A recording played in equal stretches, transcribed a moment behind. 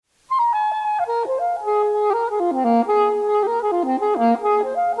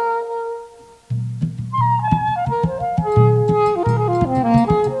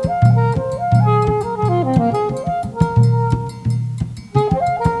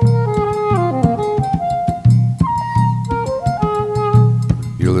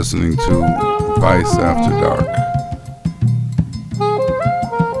listening to Vice After Dark.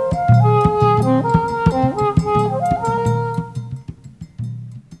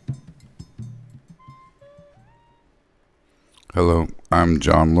 Hello, I'm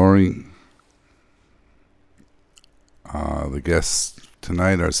John Lurie. The guests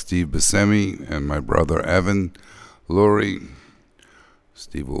tonight are Steve Buscemi and my brother Evan Lurie.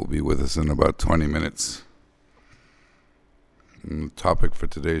 Steve will be with us in about 20 minutes. And the topic for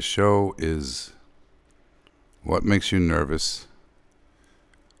today's show is what makes you nervous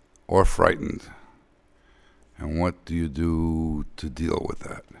or frightened, and what do you do to deal with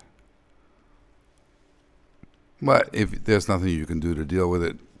that? But if there's nothing you can do to deal with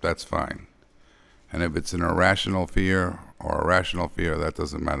it, that's fine. And if it's an irrational fear or a rational fear, that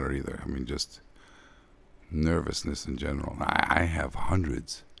doesn't matter either. I mean, just nervousness in general. I have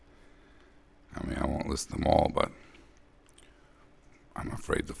hundreds. I mean, I won't list them all, but I'm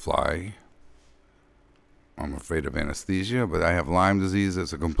afraid to fly. I'm afraid of anesthesia, but I have Lyme disease.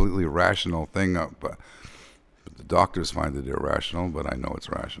 It's a completely rational thing, but the doctors find it irrational, but I know it's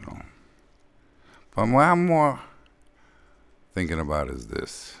rational. But what I'm more thinking about is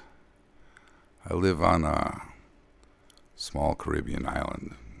this. I live on a small Caribbean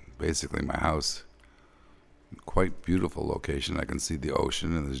island. Basically, my house, quite beautiful location. I can see the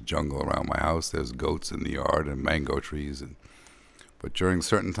ocean, and there's jungle around my house. There's goats in the yard and mango trees. But during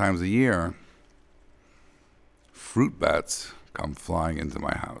certain times of year, fruit bats come flying into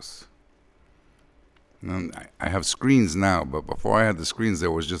my house. And I have screens now, but before I had the screens, there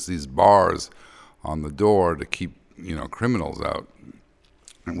was just these bars on the door to keep, criminals out,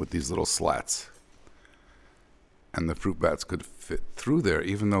 and with these little slats. And the fruit bats could fit through there,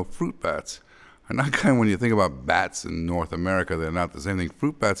 even though fruit bats are not kind of, when you think about bats in North America, they're not the same thing.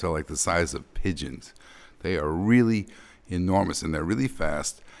 Fruit bats are like the size of pigeons. They are really enormous, and they're really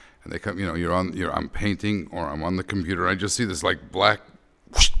fast. And they come, I'm painting or I'm on the computer. I just see this like black,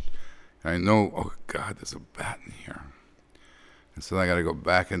 whoosh, and I know, oh God, there's a bat in here. And so I got to go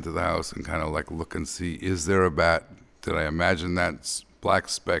back into the house and kind of like look and see, is there a bat? Did I imagine that black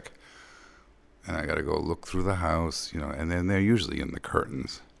speck? And I got to go look through the house, and then they're usually in the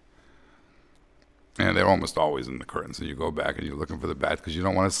curtains. And they're almost always in the curtains. And you go back and you're looking for the bat because you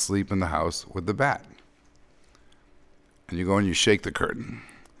don't want to sleep in the house with the bat. And you go and you shake the curtain.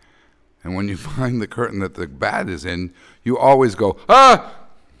 And when you find the curtain that the bat is in, you always go, ah!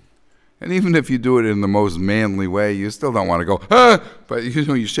 And even if you do it in the most manly way, you still don't want to go, ah! But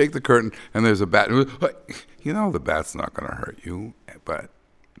you shake the curtain and there's a bat. The bat's not going to hurt you, but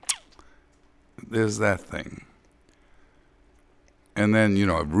there's that thing. And then,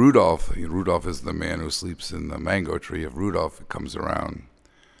 Rudolph is the man who sleeps in the mango tree. If Rudolph comes around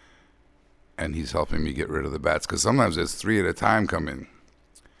and he's helping me get rid of the bats, because sometimes there's 3 at a time come in.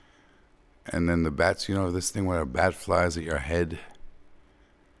 And then the bats, this thing where a bat flies at your head,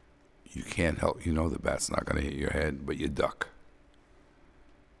 you can't help, the bat's not going to hit your head, but you duck.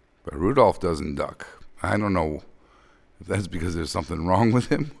 But Rudolph doesn't duck. I don't know if that's because there's something wrong with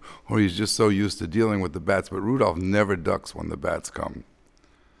him or he's just so used to dealing with the bats, but Rudolph never ducks when the bats come.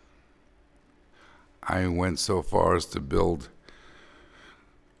 I went so far as to build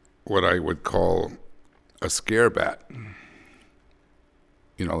what I would call a scare bat.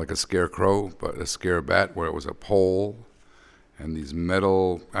 Like a scarecrow, but a scare bat where it was a pole and these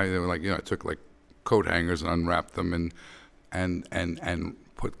metal, I took like coat hangers and unwrapped them and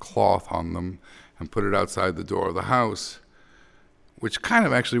put cloth on them and put it outside the door of the house, which kind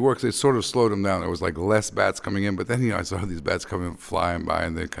of actually works. It sort of slowed them down. There was like less bats coming in, but then, I saw these bats coming flying by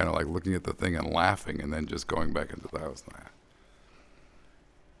and they're kind of like looking at the thing and laughing and then just going back into the house.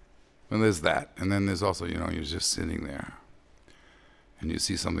 And there's that. And then there's also, you're just sitting there and you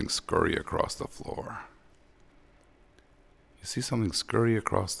see something scurry across the floor. You see something scurry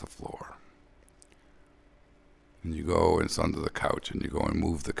across the floor. And you go, and it's under the couch, and you go and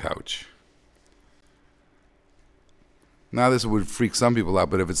move the couch. Now this would freak some people out,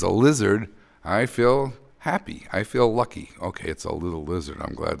 but if it's a lizard, I feel happy. I feel lucky. Okay, it's a little lizard.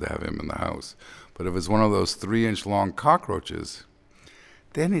 I'm glad to have him in the house. But if it's one of those 3-inch long cockroaches,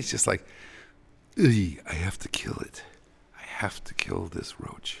 then it's just like, I have to kill it. I have to kill this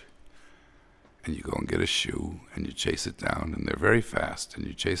roach. And you go and get a shoe and you chase it down, and they're very fast, and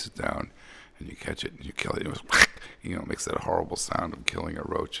you chase it down and you catch it and you kill it. It makes that horrible sound of killing a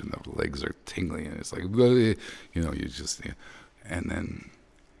roach, and the legs are tingling and it's like, you just, and then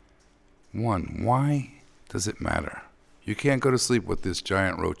why does it matter? You can't go to sleep with this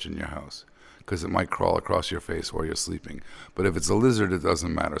giant roach in your house because it might crawl across your face while you're sleeping. But if it's a lizard, it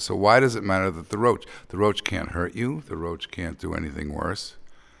doesn't matter. So why does it matter that the roach can't hurt you? The roach can't do anything worse.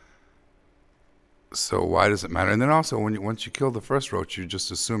 So why does it matter? And then also, once you kill the first roach, you're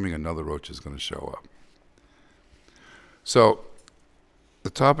just assuming another roach is going to show up. So the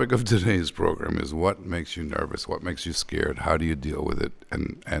topic of today's program is what makes you nervous, what makes you scared, how do you deal with it,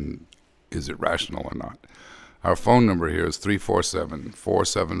 and is it rational or not? Our phone number here is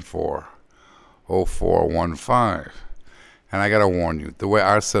 347-474-0415. And I got to warn you, the way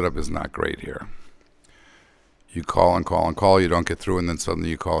our setup is not great here. You call and call and call, you don't get through, and then suddenly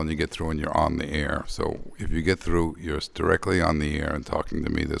you call and you get through and you're on the air. So if you get through, you're directly on the air and talking to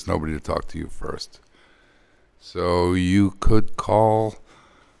me. There's nobody to talk to you first. So you could call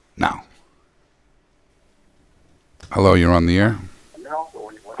now. Hello, you're on the air?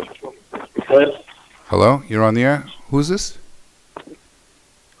 Hello, you're on the air? Who's this?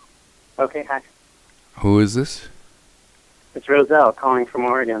 Okay, hi. Who is this? It's Roselle calling from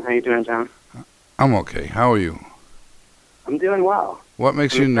Oregon. How you doing, John? I'm okay. How are you? I'm doing well. What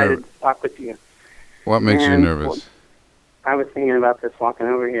makes you nervous? To talk with you. What makes you nervous? Well, I was thinking about this walking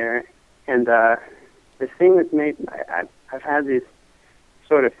over here, and the thing that's made I've had these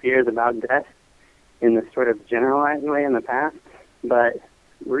sort of fears about death in this sort of generalized way in the past, but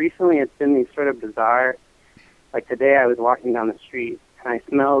recently it's been these sort of bizarre. Like today, I was walking down the street and I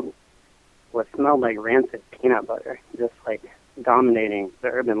smelled what smelled like rancid peanut butter, just like dominating the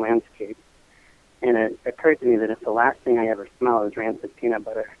urban landscape. And it occurred to me that if the last thing I ever smell is rancid peanut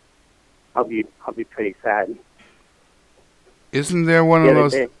butter, I'll be pretty sad. Isn't there one of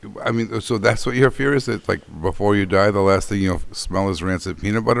those? I mean, so that's what your fear is? That like before you die, the last thing you'll smell is rancid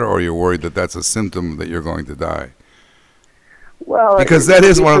peanut butter, or you're worried that that's a symptom that you're going to die? Well, because that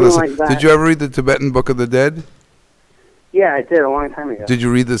is one of those. Like did you ever read the Tibetan Book of the Dead? Yeah, I did a long time ago. Did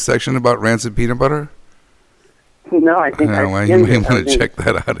you read this section about rancid peanut butter? No, I think I well, you may want to check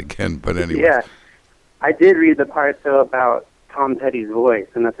that out again. But anyway. Yeah, I did read the part though about Tom Petty's voice,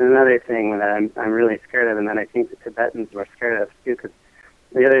 and that's another thing that I'm really scared of, and that I think the Tibetans were scared of too. Because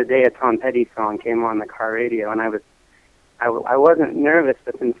the other day a Tom Petty song came on the car radio, and I wasn't nervous,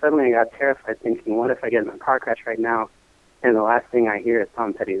 but then suddenly I got terrified, thinking, what if I get in a car crash right now, and the last thing I hear is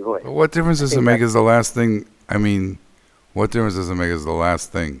Tom Petty's voice? But what difference does it make? Is the last thing? I mean, what difference does it make? Is the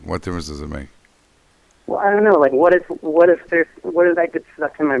last thing? What difference does it make? Well, I don't know. Like, what if that gets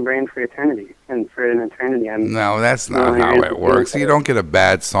stuck in my brain for eternity? And for an eternity, No, that's not how it works. You don't get a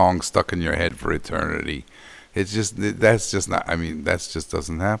bad song stuck in your head for eternity. It's just that's just not. I mean, that just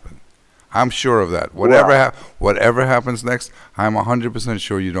doesn't happen. I'm sure of that. Whatever happens next, I'm 100%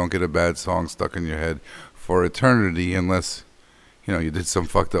 sure you don't get a bad song stuck in your head for eternity, unless you did some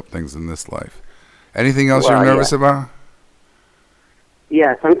fucked up things in this life. Anything else you're nervous about?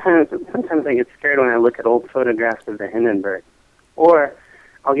 Yeah, sometimes I get scared when I look at old photographs of the Hindenburg. Or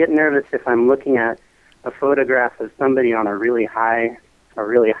I'll get nervous if I'm looking at a photograph of somebody on a really high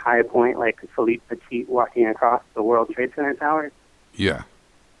point, like Philippe Petit walking across the World Trade Center towers. Yeah.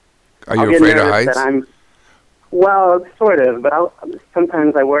 Are you afraid of heights? Well, sort of, but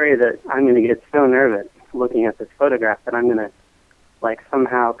sometimes I worry that I'm going to get so nervous looking at this photograph that I'm going to, like,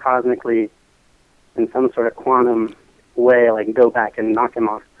 somehow cosmically, in some sort of quantum way, like go back and knock him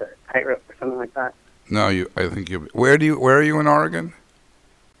off the tightrope or something like that. No, I think you. Where are you in Oregon?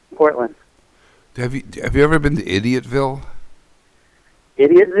 Portland. Have you ever been to Idiotville?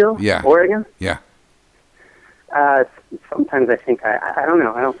 Idiotville? Yeah. Oregon? Yeah. Sometimes I think I don't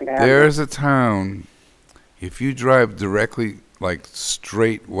know. I don't think I have. There's a town. If you drive directly, like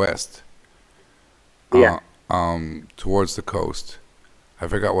straight west, towards the coast, I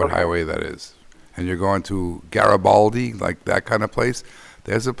forgot what highway that is, and you're going to Garibaldi, like that kind of place.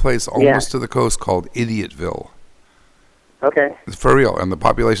 There's a place almost to the coast called Idiotville. Okay. It's for real, and the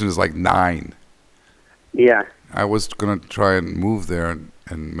population is like 9. Yeah. I was going to try and move there and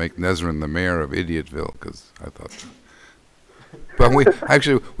make Nezrin the mayor of Idiotville, because I thought so. But we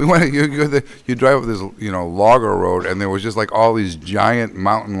went. You drive up this logger road, and there was just like all these giant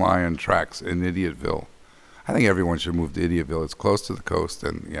mountain lion tracks in Idiotville. I think everyone should move to Idiotville. It's close to the coast,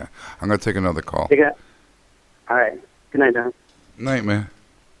 and yeah, I'm gonna take another call. All right. Good night, John. Night, man.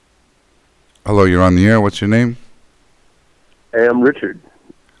 Hello, you're on the air. What's your name? Hey, I'm Richard.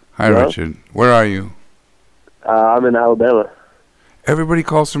 Hi, hello? Richard. Where are you? I'm in Alabama. Everybody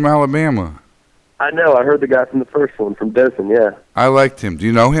calls from Alabama. I know. I heard the guy from the first one, from Desmond, yeah. I liked him. Do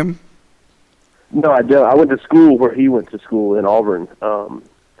you know him? No, I don't. I went to school where he went to school in Auburn,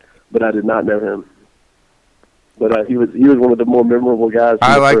 but I did not know him. But he was one of the more memorable guys.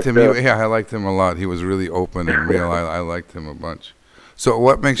 I liked him. I liked him a lot. He was really open and real. I liked him a bunch. So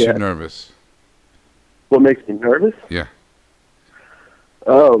what makes you nervous? What makes me nervous? Yeah.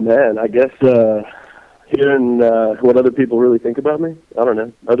 Oh, man. I guess hearing what other people really think about me. I don't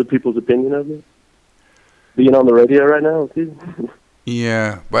know. Other people's opinion of me. being on the radio right now, too.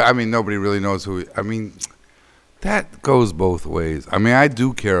 Yeah, but I mean, nobody really knows who. I mean, that goes both ways. I mean, I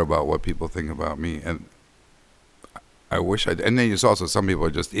do care about what people think about me, and I wish I did. And then there's also some people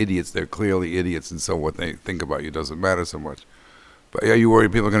are just idiots. They're clearly idiots, and so what they think about you doesn't matter so much. But are you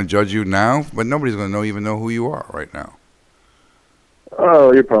worried people are going to judge you now? But nobody's going to even know who you are right now.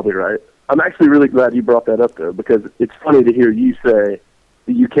 Oh, you're probably right. I'm actually really glad you brought that up, though, because it's funny to hear you say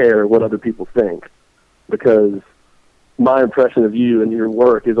that you care what other people think, because my impression of you and your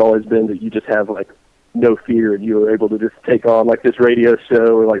work has always been that you just have, like, no fear, and you were able to just take on, like, this radio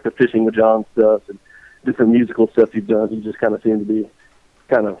show or, like, the Fishing with John stuff and different musical stuff you've done. You just kind of seem to be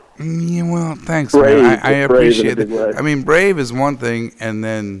kind of well, thanks, brave, man. I appreciate it. I mean, brave is one thing, and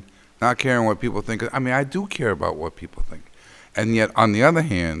then not caring what people think. I mean, I do care about what people think. And yet, on the other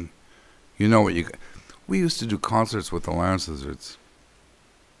hand, you know what we used to do concerts with the Lounge Lizards,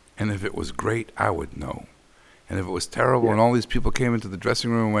 and if it was great, I would know. And if it was terrible, and all these people came into the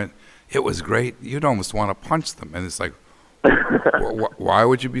dressing room and went, it was great, you'd almost want to punch them. And it's like, why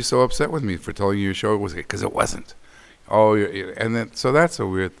would you be so upset with me for telling you your show was great? Because it wasn't. Oh, and then so that's a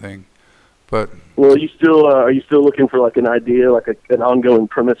weird thing. But well, are you still looking for like an idea, like an ongoing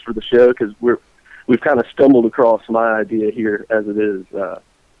premise for the show? Because we've kind of stumbled across my idea here as it is.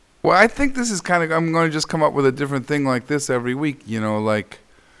 Well, I think this is kind of, I'm going to just come up with a different thing like this every week. You know, like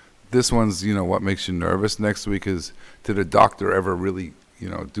this one's, you know, what makes you nervous. Next week is, did a doctor ever really, you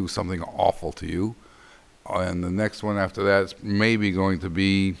know, do something awful to you? And the next one after that is maybe going to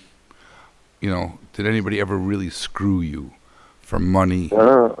be, you know, did anybody ever really screw you for money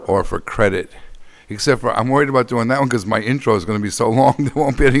or for credit? Except for, I'm worried about doing that one because my intro is going to be so long there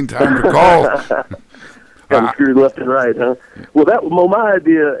won't be any time to call. Got screwed left and right, huh? Well, my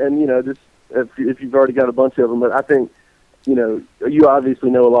idea, and, you know, just if you've already got a bunch of them, but I think, you know, you obviously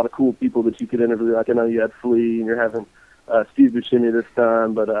know a lot of cool people that you could interview. Like I know you had Flea, and you're having Steve Buscemi this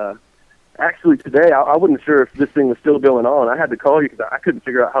time, but actually today I wasn't sure if this thing was still going on. I had to call you because I couldn't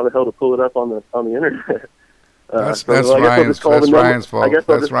figure out how the hell to pull it up on the internet. That's Ryan's fault. I guess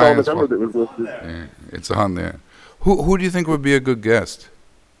I'll just call the number that was listed. Yeah, it's on there. Who do you think would be a good guest?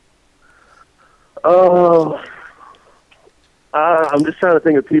 I'm just trying to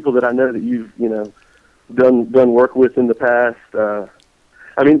think of people that I know that you've, you know, done work with in the past.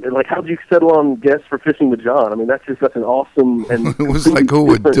 I mean, like, how did you settle on guests for Fishing with John? I mean, that's just such an awesome and it was like who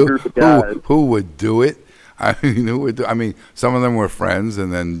would do it? I mean, I mean, some of them were friends,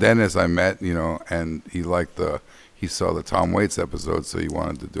 and then Dennis I met, you know, and he saw the Tom Waits episode, so he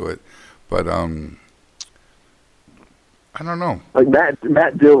wanted to do it. But I don't know. Like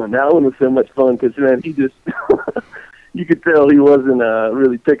Matt Dillon, that one was so much fun because, man, he just you could tell he wasn't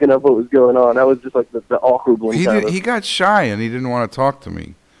really picking up what was going on. That was just like the awkward one. He got shy and he didn't want to talk to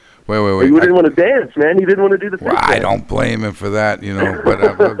me. Wait. He didn't want to dance, man. He didn't want to do the thing. Well, I don't blame him for that, you know. But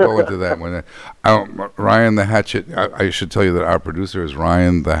I'll go into that when Ryan the Hatchet. I should tell you that our producer is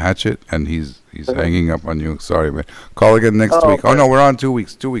Ryan the Hatchet, and he's hanging up on you. Sorry, man. Call again next week. Okay. Oh no, we're on 2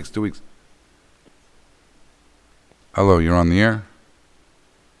 weeks. 2 weeks. 2 weeks. Hello, you're on the air.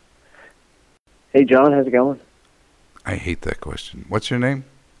 Hey, John, how's it going? I hate that question. What's your name?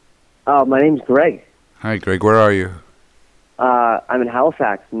 My name's Greg. Hi, Greg. Where are you? I'm in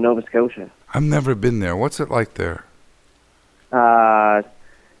Halifax, Nova Scotia. I've never been there. What's it like there? I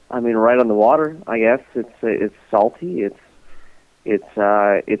mean, right on the water. I guess it's salty.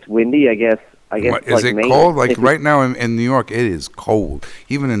 It's windy. I guess. What, is it cold? Like right now in New York, it is cold.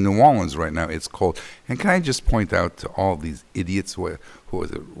 Even in New Orleans right now, it's cold. And can I just point out to all these idiots? Who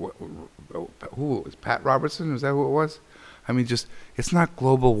was it? Who was Pat Robertson? Is that who it was? I mean, it's not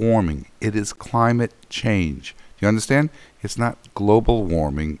global warming. It is climate change. Do you understand? It's not global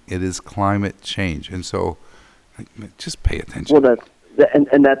warming. It is climate change. And so, just pay attention. Well,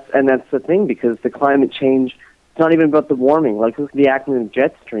 that's the thing, because the climate change, it's not even about the warming. Like, look at the accident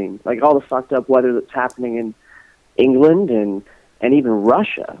jet stream. Like, all the fucked up weather that's happening in England and even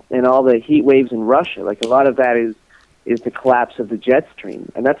Russia, and all the heat waves in Russia. Like, a lot of that is the collapse of the jet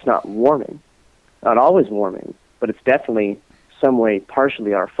stream, and that's not warming. Not always warming, but it's definitely some way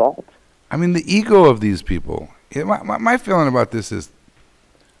partially our fault. I mean, the ego of these people. My feeling about this is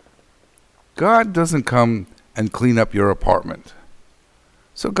God doesn't come and clean up your apartment.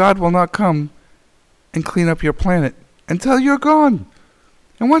 So God will not come and clean up your planet until you're gone.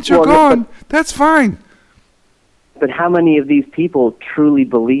 And once you're gone, that's fine. But how many of these people truly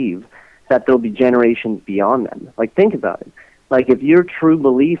believe that there'll be generations beyond them? Like, think about it. Like, if your true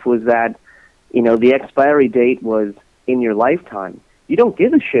belief was that, you know, the expiry date was in your lifetime, you don't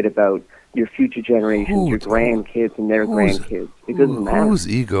give a shit about your future generations, your grandkids and their grandkids. It doesn't matter. Whose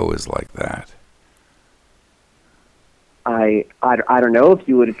ego is like that? I don't know if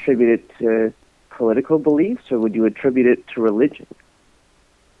you would attribute it to political beliefs or would you attribute it to religion?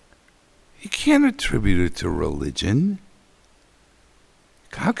 You can't attribute it to religion.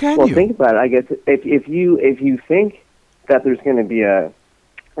 How can Well, you? think about it. I guess if you think that there's going to be a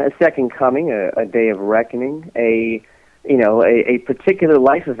second coming, a day of reckoning, a particular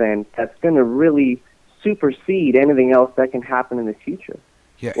life event that's going to really supersede anything else that can happen in the future.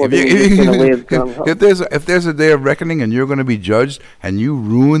 Yeah, Well, then you're just gonna live gung-ho. if there's a day of reckoning and you're going to be judged and you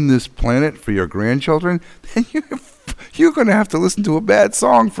ruin this planet for your grandchildren, then you're going to have to listen to a bad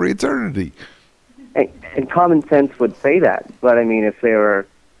song for eternity. And common sense would say that, but I mean, if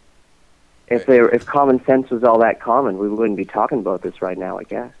common sense was all that common, we wouldn't be talking about this right now, I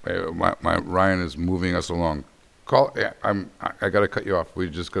guess. My Ryan is moving us along. I got to cut you off. We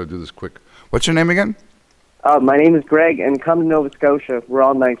just got to do this quick. What's your name again? My name is Greg, and come to Nova Scotia. We're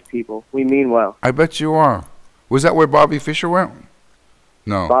all nice people. We mean well. I bet you are. Was that where Bobby Fischer went?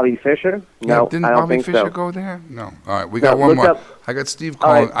 No. Bobby Fischer? No, didn't I don't Bobby think Fischer so. go there? No. All right, we got one look more. up- I got Steve All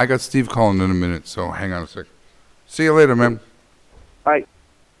calling. right. I got Steve calling in a minute. So hang on a sec. See you later, man. All right.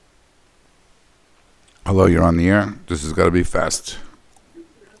 Hello, you're on the air. This has got to be fast.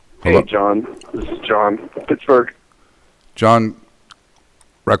 Hey, Hello, John. This is John, Pittsburgh. John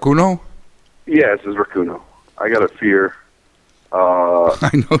Racuno. Yeah, this is Racuno. I got a fear I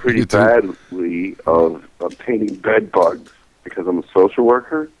know pretty you do. badly of obtaining bed bugs because I'm a social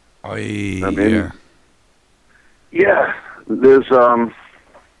worker. Oh, I'm yeah. in. Yeah, there's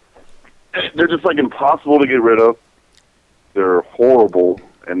they're just like impossible to get rid of. They're horrible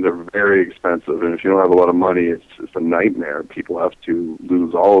and they're very expensive. And if you don't have a lot of money, it's just a nightmare. People have to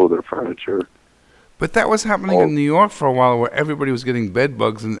lose all of their furniture. But that was happening in New York for a while, where everybody was getting bed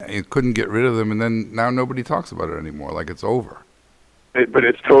bugs and you couldn't get rid of them, and then now nobody talks about it anymore. Like it's over. But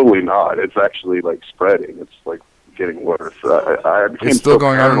it's totally not. It's actually like spreading. It's like getting worse. I became It's still so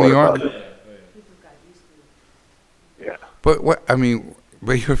going on in New paranoid York? about it. Yeah. But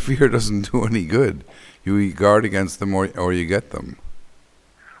but your fear doesn't do any good. You guard against them or you get them.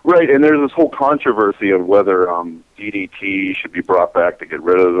 Right, and there's this whole controversy of whether DDT should be brought back to get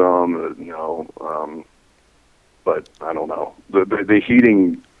rid of them, but I don't know. The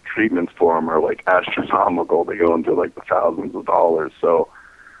heating treatments for them are like astronomical. They go into like the thousands of dollars. So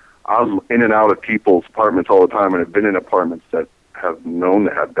I'm in and out of people's apartments all the time, and I've been in apartments that have known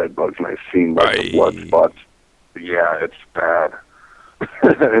to have bed bugs, and I've seen like the blood spots. Yeah, it's bad.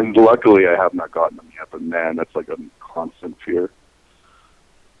 And luckily I have not gotten them yet, but man, that's like a constant fear.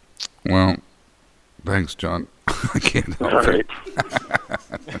 Well, thanks, John. I can't help All it.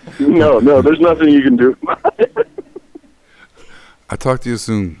 right. No, there's nothing you can do. I'll talk to you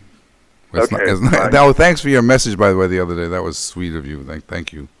soon. Okay, bye. Now, thanks for your message, by the way, the other day. That was sweet of you.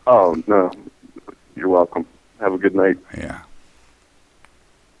 Thank you. Oh, no. You're welcome. Have a good night. Yeah.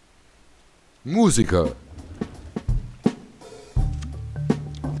 Musica.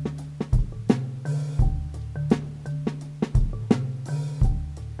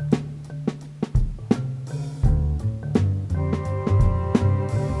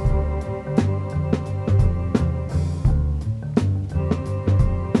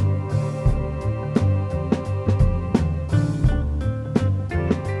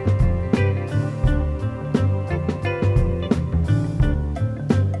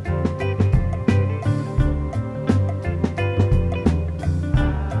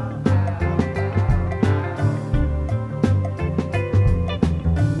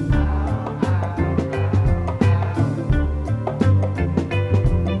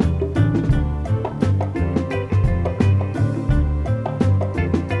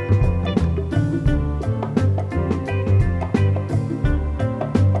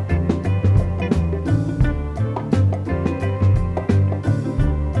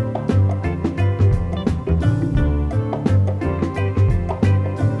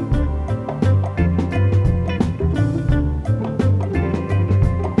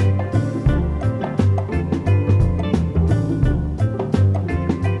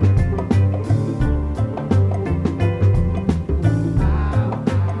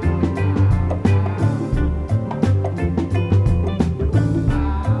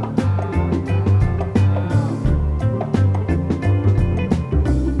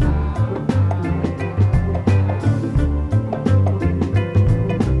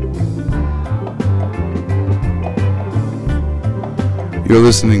 You're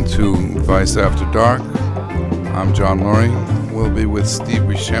listening to Vice After Dark. I'm John Lurie. We'll be with Steve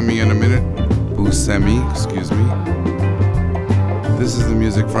Buscemi in a minute. Buscemi, excuse me. This is the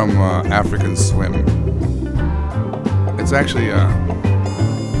music from African Swim. It's actually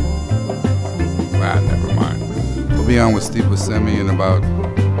never mind. We'll be on with Steve Buscemi in about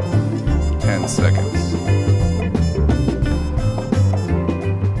 10 seconds.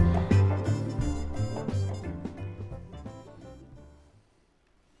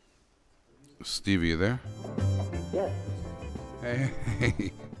 Steve, are you there? Yes. Hey.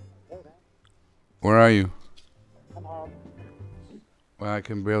 Where are you? I'm home. Well, I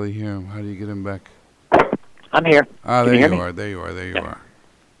can barely hear him. How do you get him back? I'm here. Ah, Can there you hear you me? are. There you are. There you are.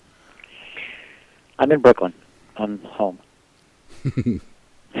 I'm in Brooklyn. I'm home.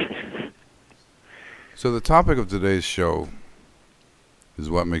 So the topic of today's show is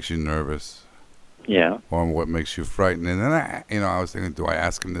what makes you nervous, Yeah. or what makes you frightened. And then I was thinking, do I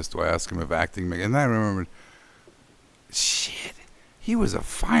ask him this? Do I ask him if acting? And then I remembered, shit, he was a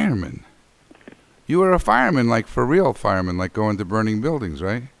fireman. You were a fireman, like for real fireman, like going to burning buildings,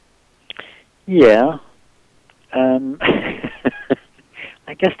 right? Yeah. I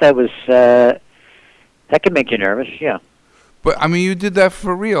guess that was, that could make you nervous, yeah. But, I mean, you did that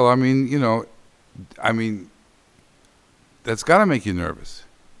for real. I mean, that's got to make you nervous.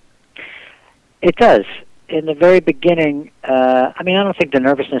 It does. In the very beginning, I don't think the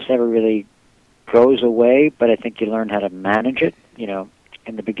nervousness ever really goes away, but I think you learn how to manage it.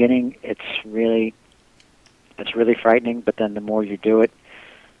 In the beginning, it's really frightening, but then the more you do it,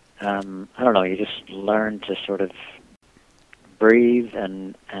 I don't know, you just learn to sort of breathe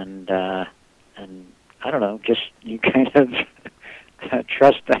and I don't know, just you kind of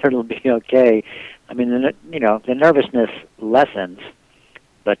trust that it'll be okay. I mean, the nervousness lessens,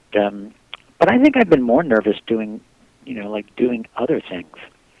 but I think I've been more nervous doing other things.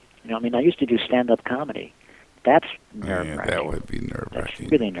 I used to do stand-up comedy. That's nerve-wracking. Yeah, that would be nerve-wracking. That's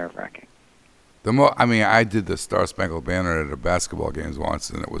really nerve-wracking. I did the Star Spangled Banner at a basketball games once,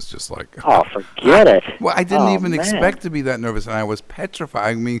 and it was just like... Oh, forget it. Well, I didn't even man. expect to be that nervous, and I was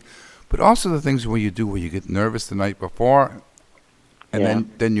petrified. I mean, but also the things where you get nervous the night before, and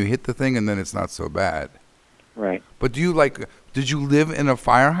then you hit the thing, and then it's not so bad. Right. But did you live in a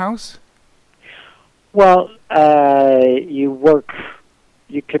firehouse? Well,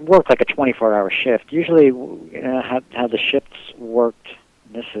 you can work like a 24-hour shift. Usually, how the shifts worked,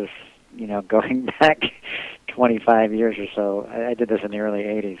 this is, going back 25 years or so. I did this in the early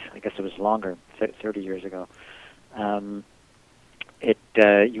 80s. I guess it was longer, 30 years ago.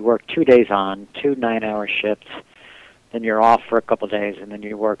 You work 2 days on, 2 9-hour shifts, then you're off for a couple of days, and then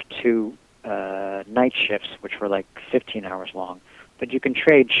you work 2 night shifts, which were like 15 hours long. But you can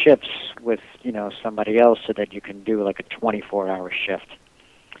trade shifts with, somebody else so that you can do like a 24-hour shift.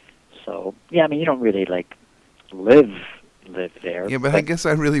 So, yeah, you don't really live there. Yeah, but I guess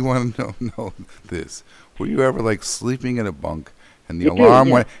I really want to know this. Were you ever sleeping in a bunk and the alarm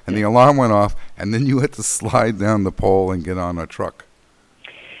went off, and then you had to slide down the pole and get on a truck?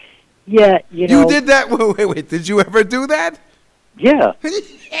 Yeah, You did that? Wait, did you ever do that? Yeah.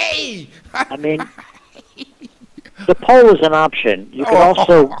 Hey! The pole is an option. You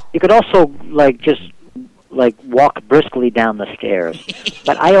could also just walk briskly down the stairs.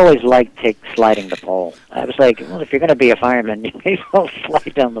 But I always liked sliding the pole. I was like, well, if you're going to be a fireman, you may as well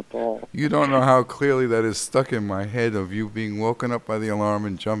slide down the pole. You don't know how clearly that is stuck in my head of you being woken up by the alarm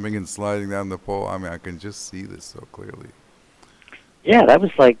and jumping and sliding down the pole. I can just see this so clearly. Yeah, that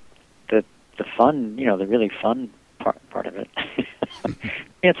was the fun, the really fun part of it.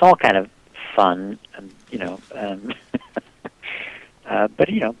 It's all kind of fun, but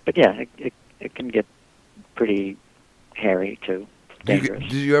yeah, it can get pretty hairy too. Dangerous.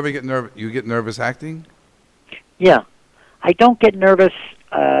 Did you ever get nervous? You get nervous acting? Yeah, I don't get nervous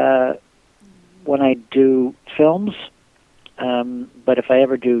when I do films, but if I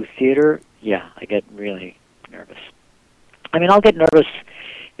ever do theater, yeah, I get really nervous. I'll get nervous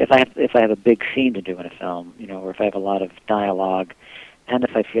if I have a big scene to do in a film, or if I have a lot of dialogue, and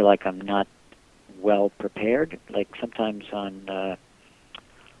if I feel like I'm not well prepared. Like sometimes on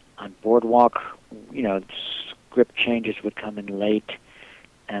Boardwalk, script changes would come in late,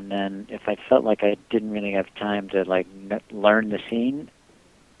 and then if I felt like I didn't really have time to learn the scene,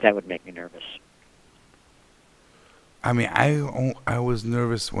 that would make me nervous. I was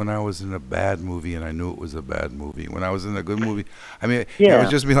nervous when I was in a bad movie, and I knew it was a bad movie. When I was in a good movie, it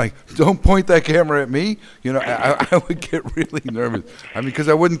would just be like, don't point that camera at me. I would get really nervous. Because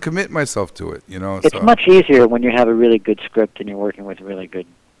I wouldn't commit myself to it. It's much easier when you have a really good script and you're working with really good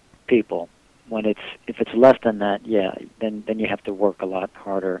people. If it's less than that, yeah, then you have to work a lot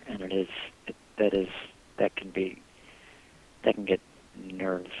harder, and that can get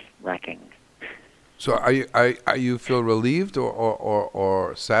nerve wracking. So are you feel relieved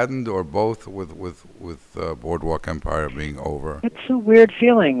or saddened or both with Boardwalk Empire being over? It's a weird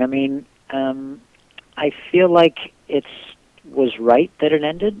feeling. I feel like it was right that it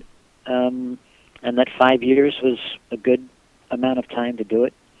ended, and that 5 years was a good amount of time to do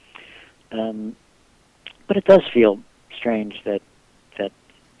it. But it does feel strange that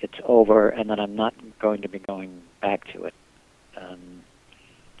it's over and that I'm not going to be going back to it.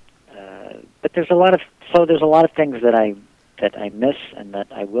 But there's a lot of things that I miss and that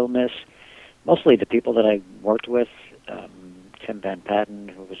I will miss. Mostly the people that I worked with, Tim Van Patten,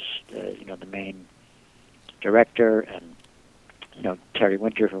 who was the main director, and Terry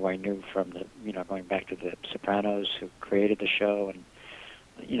Winter, who I knew from the going back to the Sopranos, who created the show, and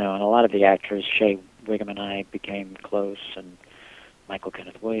and a lot of the actors. Shea Wiggum and I became close, and Michael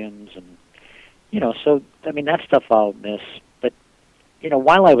Kenneth Williams, and so I mean that stuff I'll miss. But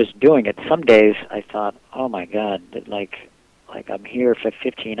while I was doing it, some days I thought, oh my God, that like I'm here for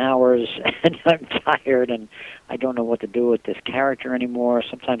 15 hours and I'm tired and I don't know what to do with this character anymore.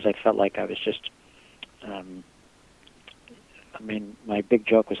 Sometimes I felt like I was just, my big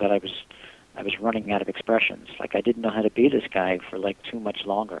joke was that I was running out of expressions. Like I didn't know how to be this guy for like too much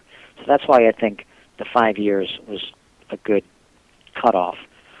longer. So that's why I think the 5 years was a good cutoff.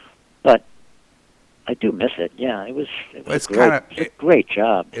 But I do miss it. Yeah, it was a great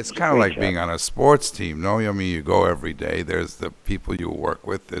job. It's kind of like being on a sports team. No, I mean you go every day. There's the people you work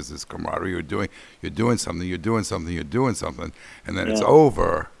with. There's this camaraderie. You're doing something, and then it's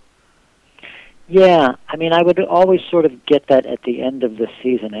over. Yeah, I mean I would always sort of get that at the end of the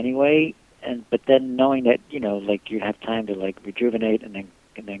season anyway. But then knowing that like you have time to like rejuvenate and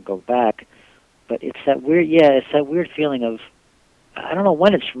then go back. But it's that weird feeling of, I don't know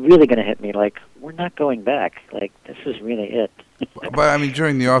when it's really going to hit me. Like we're not going back. Like this is really it. But I mean,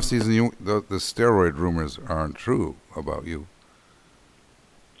 during the off season, the steroid rumors aren't true about you.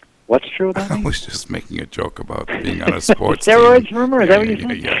 What's true about me? I was just making a joke about being on a sports steroids team. rumor? Is that what you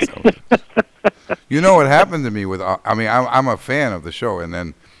said? Yes. You know what happened to me with? I mean, I'm a fan of the show, and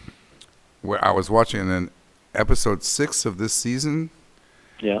then where I was watching, and then episode 6 of this season.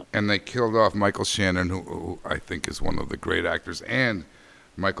 Yeah. And they killed off Michael Shannon, who I think is one of the great actors, and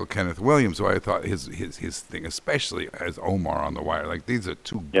Michael Kenneth Williams, who I thought his thing, especially as Omar on The Wire, like these are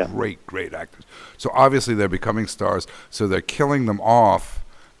two great actors. So obviously they're becoming stars, so they're killing them off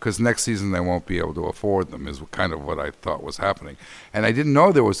because next season they won't be able to afford them, is kind of what I thought was happening. And I didn't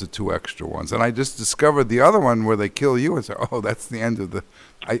know there was the 2 extra ones, and I just discovered the other one where they kill you and say, oh, that's the end of the...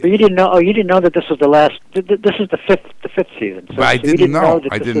 But you didn't know. Oh, you didn't know that this was the last. This is the fifth season. So, but I didn't know.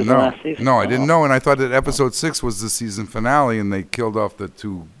 I didn't know. No, I didn't Oh. know, and I thought that episode 6 was the season finale, and they killed off the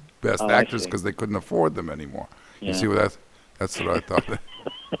 2 best actors because they couldn't afford them anymore. Yeah. You see what that's what I thought.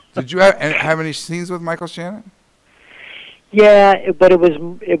 Did you have any scenes with Michael Shannon? Yeah, but it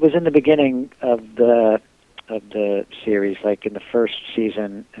was in the beginning of the series, like in the first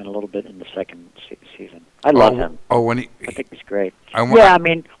season and a little bit in the second season. I love him. Oh, I think he's great. I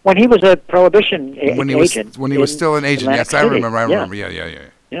mean, when he was a prohibition agent. When he was still an agent, Atlantic yes, I City. remember. Yeah.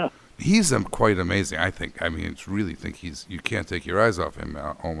 Yeah. He's quite amazing, I think. I mean, really think you can't take your eyes off him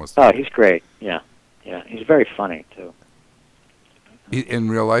almost. Oh, he's great. Yeah. He's very funny too. In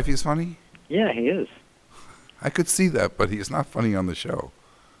real life, he's funny? Yeah, he is. I could see that, but he's not funny on the show.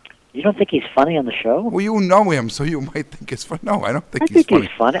 You don't think he's funny on the show? Well, you know him, so you might think it's funny. No, I don't think he's funny.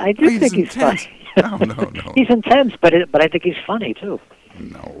 Funny. I do think he's funny. No. He's intense, but I think he's funny too.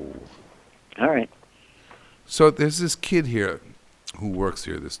 No. All right. So there's this kid here who works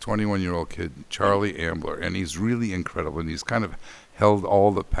here, this 21-year-old kid, Charlie Ambler, and he's really incredible, and he's kind of held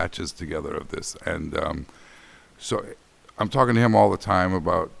all the patches together of this. And so I'm talking to him all the time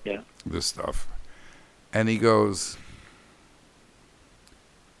about this stuff. And he goes,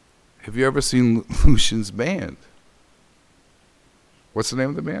 have you ever seen Lucian's band? What's the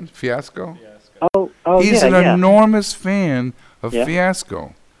name of the band? Fiasco? Oh, he's an enormous fan of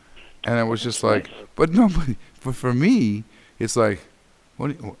Fiasco. And it was just like, but for me, it's like,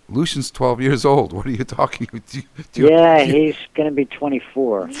 Lucian's 12 years old. What are you talking about? He's going to be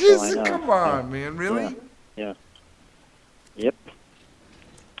 24. Yes, come on, man, really? Yeah. Yep.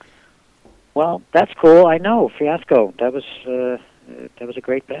 Well, that's cool. I know Fiasco. That was a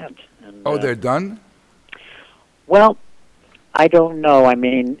great band. And, they're done? Well, I don't know. I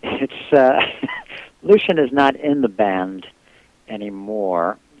mean, it's Lucian is not in the band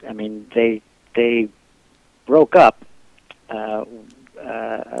anymore. I mean, they broke up,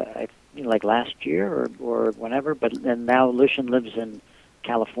 like last year or whenever. But and now Lucian lives in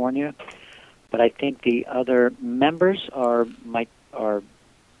California. But I think the other members are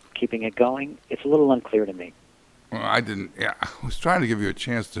keeping it going. It's a little unclear to me. Well, I didn't. Yeah, I was trying to give you a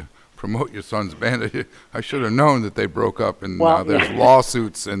chance to promote your son's band. I should have known that they broke up, and there's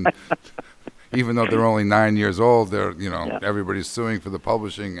lawsuits, and even though they're only 9 years old, they're Yeah. everybody's suing for the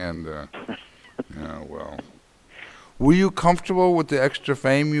publishing, and yeah, well. Were you comfortable with the extra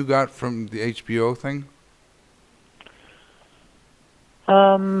fame you got from the HBO thing?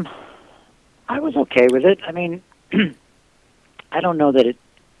 I was okay with it. I mean, I don't know that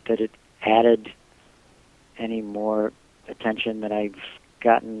it added any more attention that I've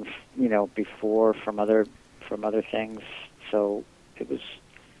gotten, before from other things. So it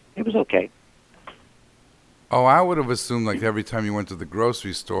was okay. Oh, I would have assumed like every time you went to the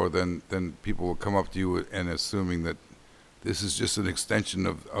grocery store, then people would come up to you and assuming that this is just an extension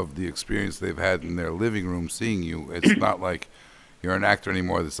of the experience they've had in their living room seeing you. It's not like you're an actor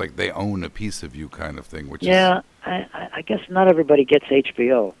anymore. It's like they own a piece of you kind of thing. Which yeah, I guess not everybody gets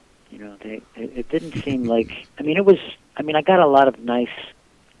HBO. It didn't seem like. I mean, I got a lot of nice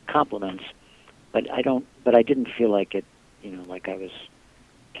compliments, but I didn't feel like it. Like I was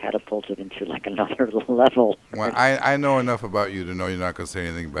catapulted into like another level. Well, I know enough about you to know you're not going to say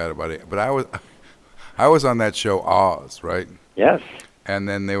anything bad about it. But I was on that show Oz, right? Yes. And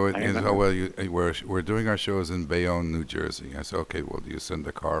then they were, we're doing our shows in Bayonne, New Jersey. I said, okay, well, do you send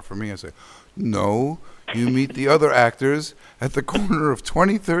a car for me? I said, no, you meet the other actors at the corner of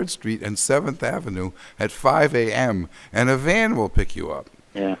 23rd Street and 7th Avenue at 5 a.m., and a van will pick you up.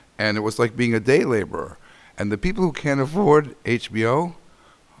 Yeah. And it was like being a day laborer. And the people who can't afford HBO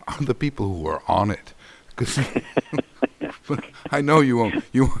are the people who are on it. Because I know you won't.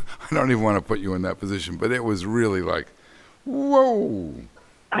 I don't even want to put you in that position, but it was really like, whoa.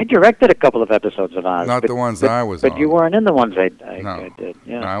 I directed a couple of episodes of Oz. Not the ones I was on. But you weren't in the ones I did.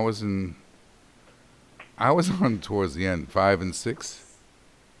 Yeah. No, I was on towards the end, 5 and 6.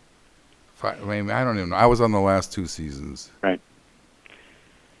 I don't even know. I was on the last 2 seasons. Right.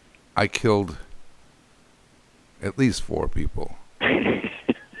 I killed at least 4 people.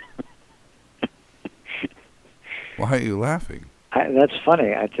 Why are you laughing? That's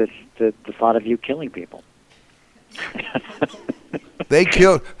funny. I just the thought of you killing people. They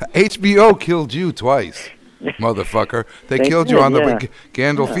killed HBO killed you twice, motherfucker. They killed you on the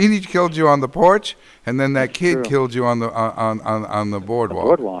Gandolfini killed you on the porch, and then that kid killed you on the boardwalk. The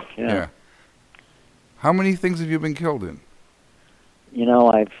boardwalk, yeah. How many things have you been killed in?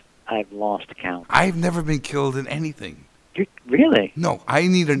 I've lost count. I've never been killed in anything. Really? No, I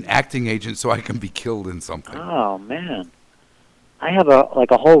need an acting agent so I can be killed in something. Oh man, I have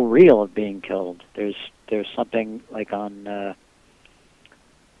a whole reel of being killed. There's something like on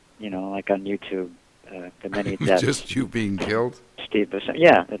like on YouTube, the many deaths. Just you being killed? Steve,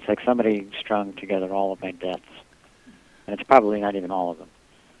 yeah, it's like somebody strung together all of my deaths, and it's probably not even all of them,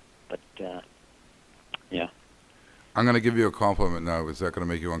 but yeah. I'm going to give you a compliment now. Is that going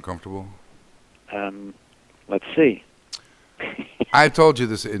to make you uncomfortable? Let's see. I told you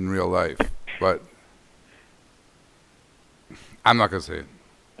this in real life, but I'm not going to say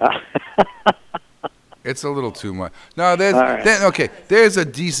it. It's a little too much. No, there's a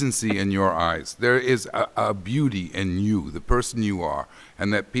decency in your eyes. There is a beauty in you, the person you are,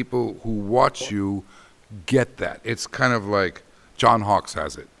 and that people who watch you get that. It's kind of like John Hawkes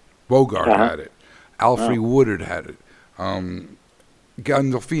has it. Bogart had it. Alfre Woodard had it.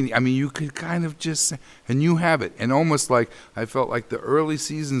 Gandolfini. I mean, you could kind of just, and you have it. And almost like, I felt like the early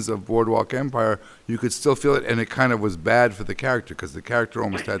seasons of Boardwalk Empire, you could still feel it, and it kind of was bad for the character, because the character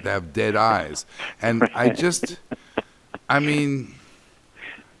almost had to have dead eyes. And I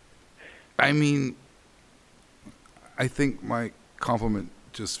think my compliment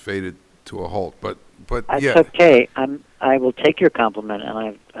just faded to a halt. But That's yeah. okay. I will take your compliment,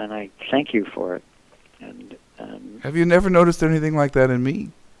 and I thank you for it. And have you never noticed anything like that in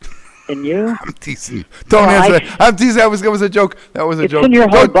me? In you? I'm teasing you. Don't answer that. I'm teasing. That was a joke. That was a joke. It's in your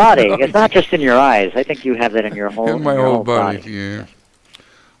whole body. It's not just in your eyes. I think you have that in your whole in my whole body. Yeah.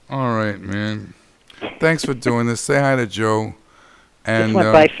 All right, man. Thanks for doing this. Say hi to Joe. And this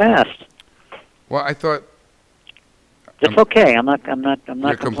went by fast. Well, I thought. It's okay. I'm not.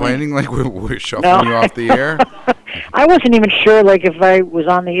 You're complaining like we're shuffling you off the air. I wasn't even sure, like, if I was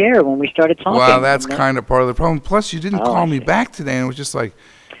on the air when we started talking. Well, that's kind of part of the problem. Plus, you didn't call me back today, and it was just like.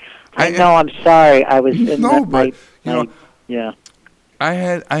 I know. I'm sorry. I was. Yeah. I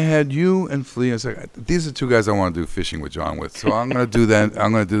had you and Flea. I said, these are 2 guys I want to do fishing with John with. So I'm going to do that.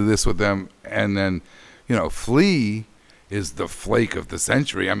 I'm going to do this with them, and then, Flea is the flake of the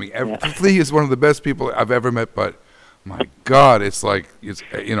century. I mean, Flea is one of the best people I've ever met, but. My God, it's like,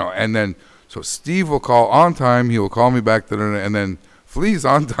 and then, so Steve will call on time, he will call me back, and then Flea's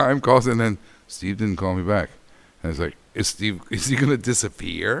on time, calls, and then Steve didn't call me back. And it's like, is he going to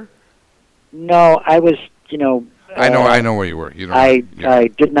disappear? No, I was, I know where you were. You know. I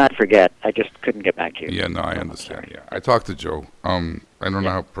did not forget. I just couldn't get back to you. Yeah, no, I understand. Yeah, I talked to Joe. I don't know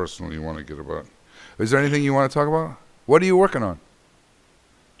how personal you want to get about. Is there anything you want to talk about? What are you working on?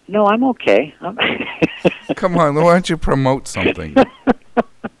 No, I'm okay. Come on, why don't you promote something?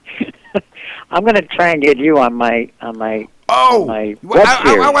 I'm going to try and get you on my Oh, my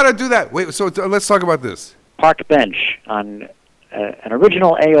I want to do that. Wait, so let's talk about this. Park Bench on an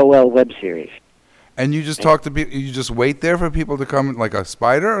original AOL web series. And you just talk to people. You just wait there for people to come, like a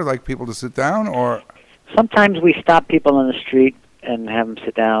spider, or like people to sit down, or. Sometimes we stop people on the street and have them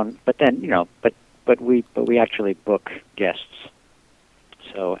sit down, but then but we actually book guests.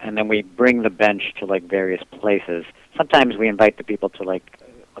 So, and then we bring the bench to like various places. Sometimes we invite the people to like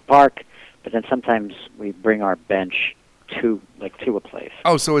a park, but then sometimes we bring our bench to a place.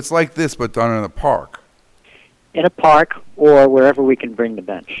 Oh, so it's like this, but done in a park. In a park or wherever we can bring the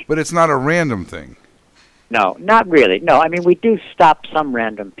bench. But it's not a random thing. No, not really. No, I mean we do stop some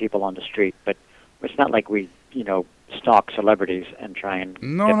random people on the street, but it's not like we stalk celebrities and try and.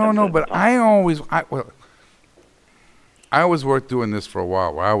 No. But I always worked doing this for a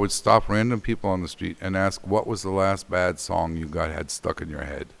while, where I would stop random people on the street and ask, what was the last bad song you had stuck in your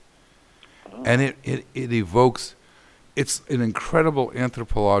head? Oh. And it evokes, it's an incredible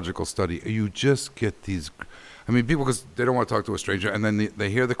anthropological study. You just get these, I mean, people, because they don't want to talk to a stranger, and then they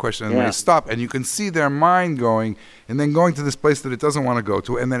hear the question and they stop, and you can see their mind going, and then going to this place that it doesn't want to go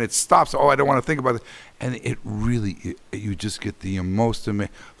to, and then it stops, I don't want to think about it. And it really, you just get the most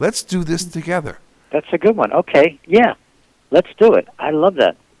amazing. Let's do this together. That's a good one. Okay, yeah. Let's do it. I love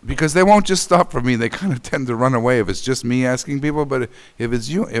that. Because they won't just stop for me. They kind of tend to run away if it's just me asking people. But if it's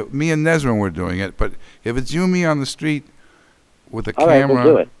you, me and Nezrin were doing it. But if it's you and me on the street with a camera. All right, we'll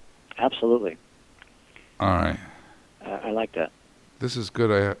do it. Absolutely. All right. I like that. This is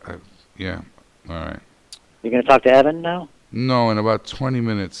good. Yeah. All right. You're going to talk to Evan now? No, in about 20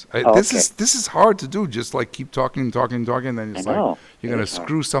 minutes. This is hard to do. Just like keep talking, and then it's like you're going to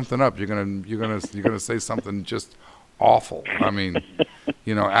screw something up. You're going to say something just awful. I mean,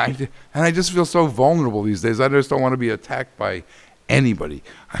 I just feel so vulnerable these days. I just don't want to be attacked by anybody.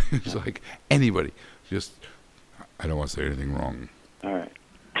 It's like anybody. Just, I don't want to say anything wrong. All right.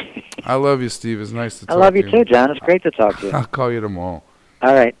 I love you, Steve. It's nice to talk to you. I love you too, John. It's great to talk to you. I'll call you tomorrow.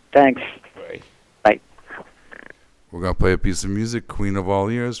 All right. Thanks. Bye. We're going to play a piece of music, Queen of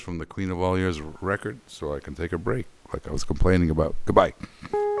All Years, from the Queen of All Years record, so I can take a break, like I was complaining about. Goodbye.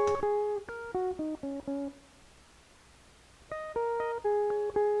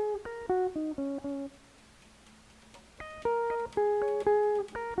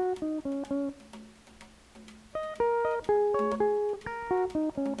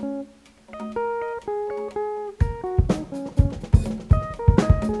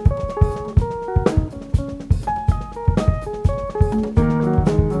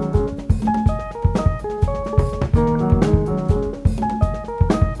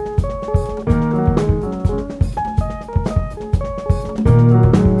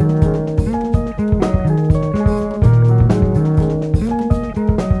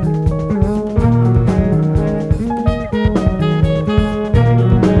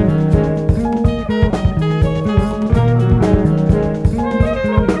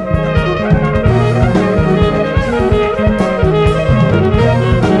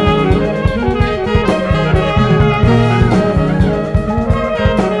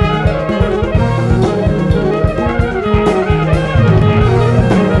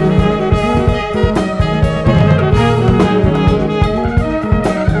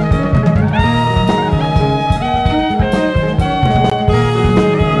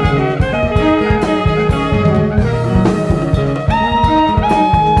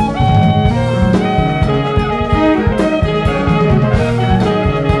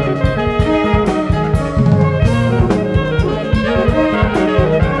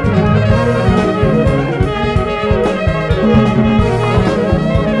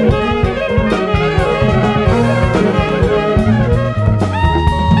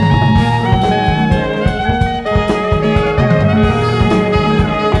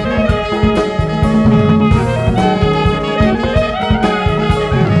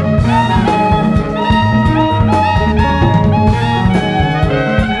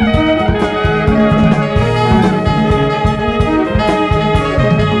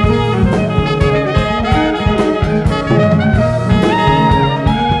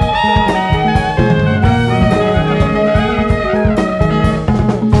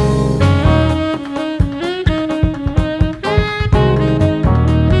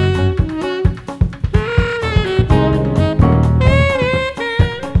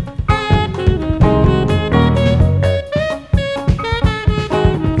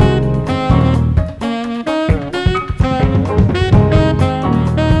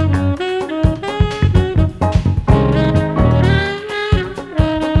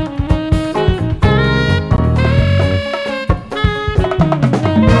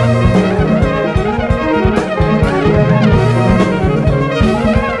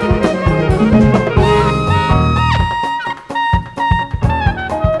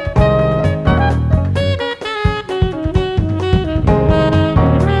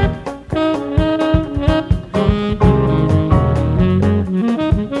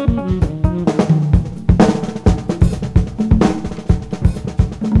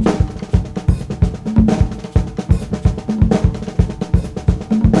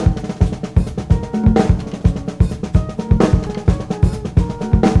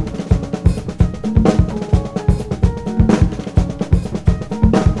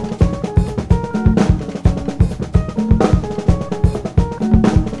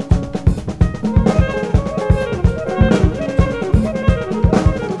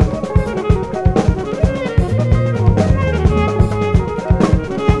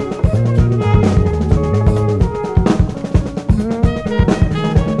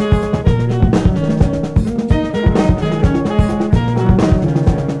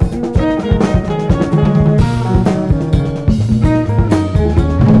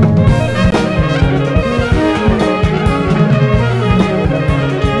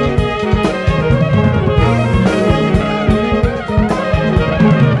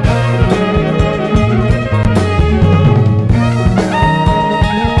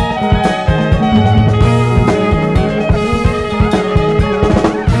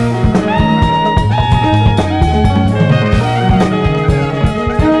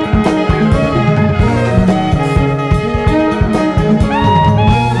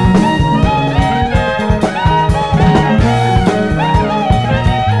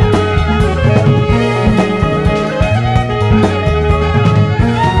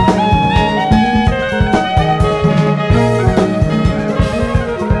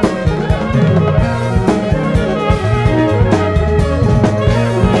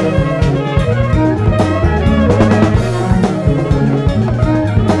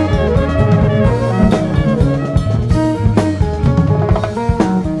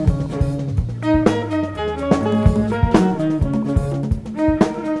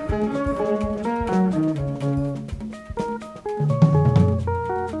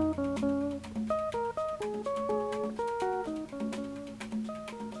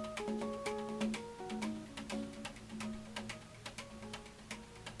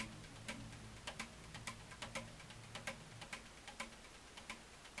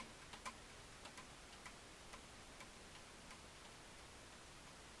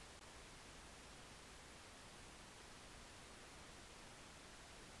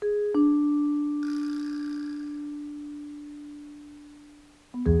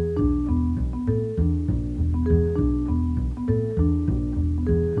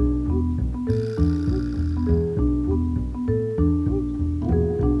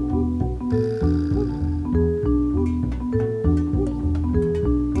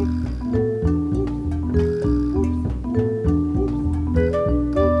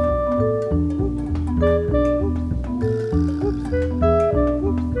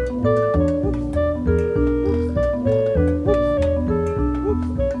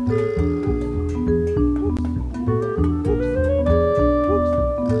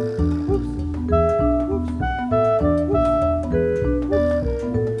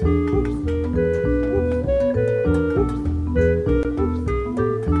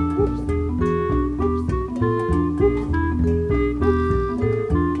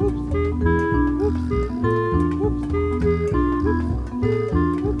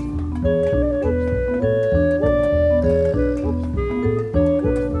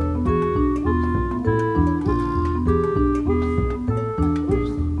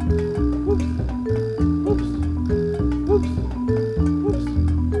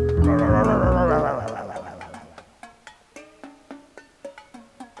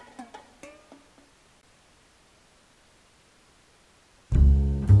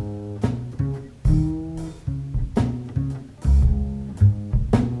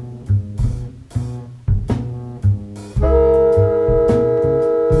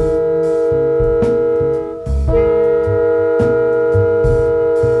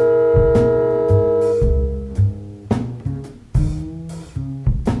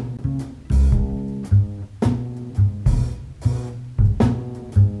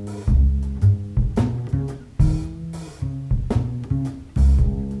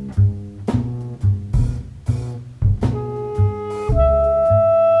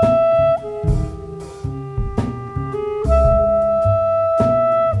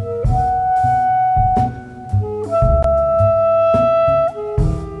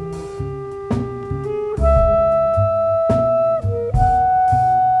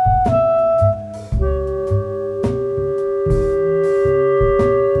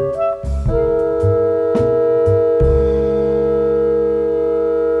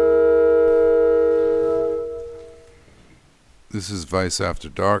 This is Vice After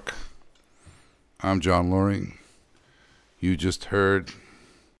Dark. I'm John Lurie. You just heard...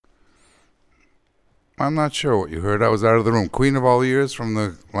 I'm not sure what you heard. I was out of the room. Queen of All Years from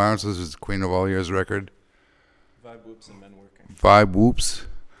the Lounge. This is Queen of All Years record. Vibe Whoops and Men Working. Vibe Whoops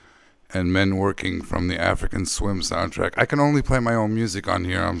and Men Working from the African Swim soundtrack. I can only play my own music on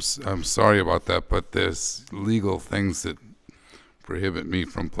here. I'm sorry about that, but there's legal things that prohibit me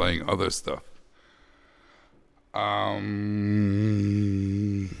from playing other stuff. The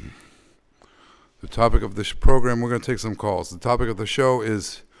topic of this program, we're going to take some calls. The topic of the show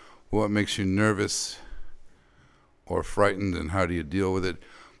is what makes you nervous or frightened and how do you deal with it.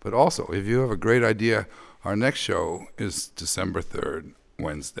 But also, if you have a great idea, our next show is December 3rd,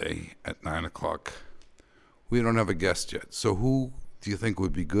 Wednesday at 9 o'clock. We don't have a guest yet. So who do you think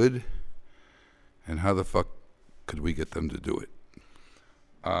would be good? And how the fuck could we get them to do it?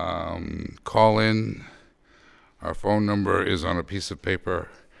 Call in. Our phone number is on a piece of paper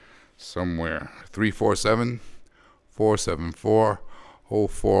somewhere.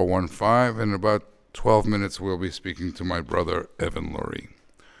 347-474-0415. In about 12 minutes, we'll be speaking to my brother, Evan Lurie.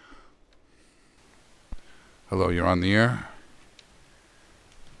 Hello, you're on the air.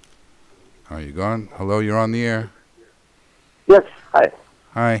 Are you gone? Hello, you're on the air. Yes, hi.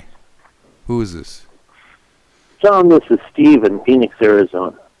 Hi. Who is this? John, this is Steve in Phoenix,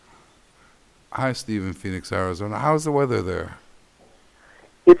 Arizona. Hi, Steve in Phoenix, Arizona. How's the weather there?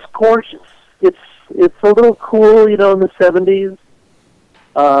 It's gorgeous. It's a little cool, in the 70s.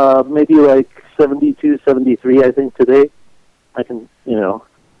 Maybe like 72, 73, I think, today. I can,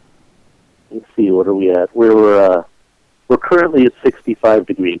 let's see, what are we at? We're currently at 65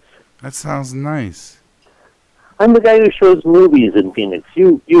 degrees. That sounds nice. I'm the guy who shows movies in Phoenix.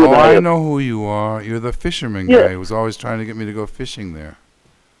 You and I know who you are. You're the fisherman guy who was always trying to get me to go fishing there.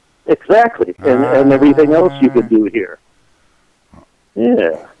 Exactly, and everything else you could do here.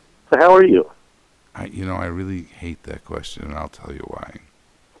 Yeah. So how are you? I really hate that question, and I'll tell you why.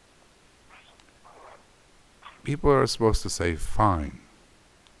 People are supposed to say fine,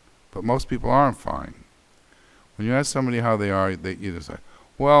 but most people aren't fine. When you ask somebody how they are, you just say,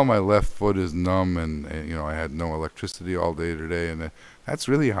 well, my left foot is numb, and I had no electricity all day today, and that's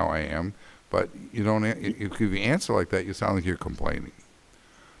really how I am. But you don't. If you answer like that, you sound like you're complaining.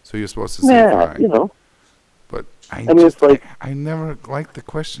 So you're supposed to say fine. But I never like the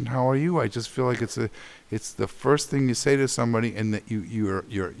question, how are you? I just feel like it's the first thing you say to somebody, and that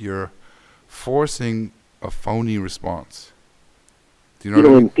you're forcing a phony response. Do you know what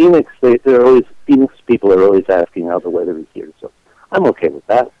I mean? In Phoenix, Phoenix people are always asking how the weather is here, so I'm okay with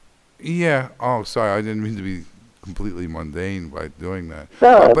that. Yeah. Oh, sorry, I didn't mean to be completely mundane by doing that.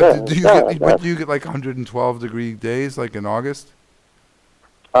 Do you get like 112 degree days like in August?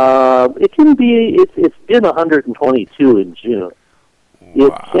 It can be. It's been 122 in June. Wow.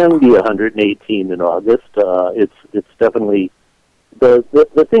 It can be 118 in August. It's definitely the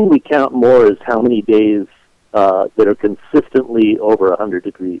thing we count more is how many days that are consistently over 100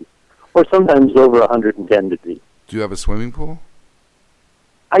 degrees, or sometimes over 110 degrees. Do you have a swimming pool?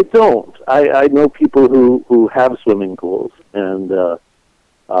 I don't. I know people who have swimming pools, and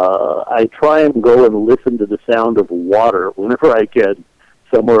I try and go and listen to the sound of water whenever I can.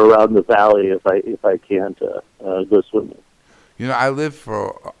 Somewhere around the valley, if I can't go swimming. I lived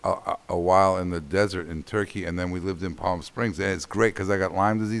for a while in the desert in Turkey, and then we lived in Palm Springs, and it's great because I got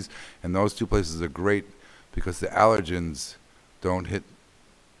Lyme disease, and those two places are great because the allergens don't hit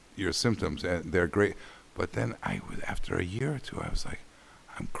your symptoms, and they're great. But then after a year or two, I was like,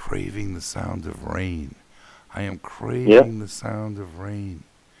 I'm craving the sound of rain. I am craving the sound of rain.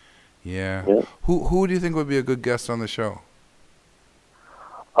 Yeah. Who do you think would be a good guest on the show?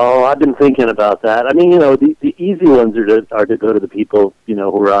 Oh, I've been thinking about that. I mean, the easy ones are to go to the people,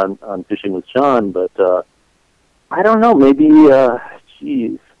 who are on Fishing with John, but I don't know, maybe, the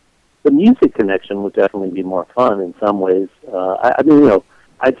music connection would definitely be more fun in some ways.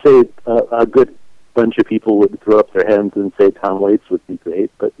 I'd say a good bunch of people would throw up their hands and say Tom Waits would be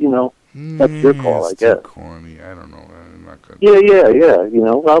great, but, that's your call, I guess. Too corny. I don't know. I'm not good. Yeah.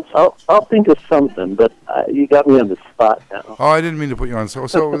 I'll think of something, but you got me on the spot now. Oh, I didn't mean to put you on. So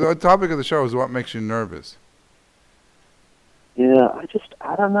the topic of the show is what makes you nervous. Yeah,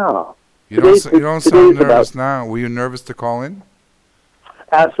 I don't know. You don't sound nervous now. Were you nervous to call in?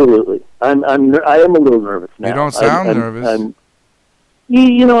 Absolutely. I am a little nervous now. You don't sound nervous.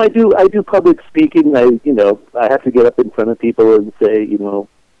 I do public speaking. I have to get up in front of people and say,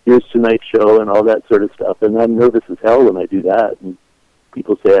 here's tonight's show and all that sort of stuff. And I'm nervous as hell when I do that. And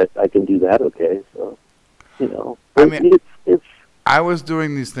people say I can do that okay. So, I mean, I was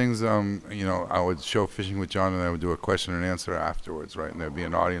doing these things. I would show Fishing with John, and I would do a question and answer afterwards, right? And there'd be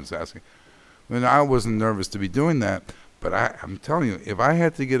an audience asking. And I wasn't nervous to be doing that, but I'm telling you, if I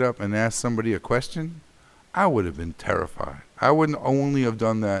had to get up and ask somebody a question, I would have been terrified. I wouldn't only have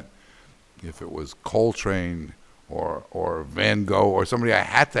done that if it was Coltrane or Van Gogh or somebody I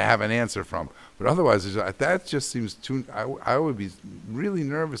had to have an answer from. But otherwise, that just seems too. I would be really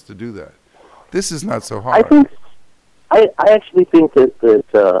nervous to do that. This is not so hard. I actually think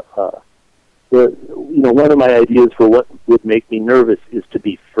that one of my ideas for what would make me nervous is to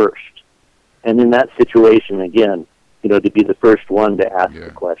be first, and in that situation, again, to be the first one to ask the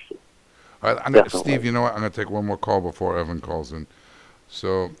question. All right, Steve, you know what? I'm going to take one more call before Evan calls in.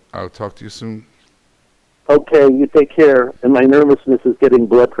 So I'll talk to you soon. Okay, you take care. And my nervousness is getting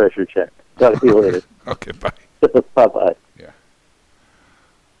blood pressure checked. Talk to you later. Okay, bye. Bye-bye. Yeah.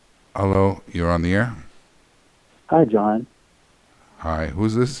 Hello, you're on the air? Hi, John. Hi,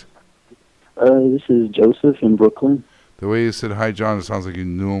 who's this? This is Joseph in Brooklyn. The way you said hi, John, it sounds like you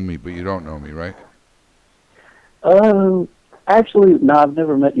know me, but you don't know me, right? Actually, no, I've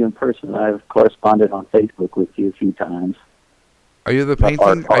never met you in person. I've corresponded on Facebook with you a few times. Are you the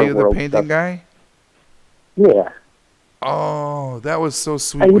painting? Are you the painting guy? Yeah. Oh, that was so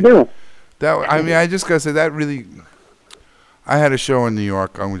sweet. How you doing? I just gotta say that really. I had a show in New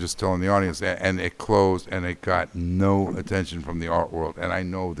York. I'm just telling the audience, and it closed, and it got no attention from the art world. And I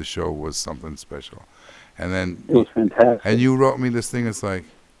know the show was something special. And then it was fantastic. And you wrote me this thing. It's like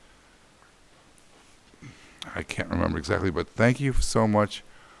I can't remember exactly, but thank you so much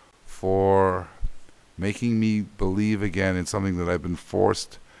for making me believe again in something that I've been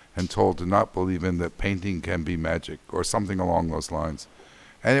forced and told to not believe in, that painting can be magic or something along those lines.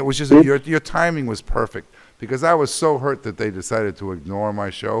 And it was just your timing was perfect, because I was so hurt that they decided to ignore my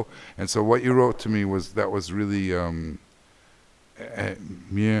show. And so what you wrote to me was really that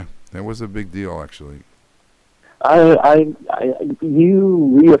was a big deal, actually.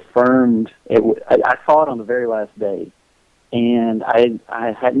 You reaffirmed it. I saw it on the very last day, and I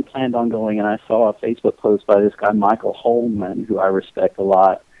hadn't planned on going, and I saw a Facebook post by this guy Michael Holman, who I respect a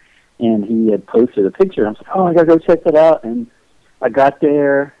lot, and he had posted a picture. I was like, oh, I gotta go check that out. And I got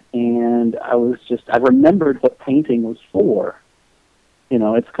there, and I remembered what painting was for.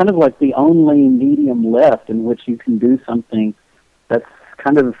 It's kind of like the only medium left in which you can do something that's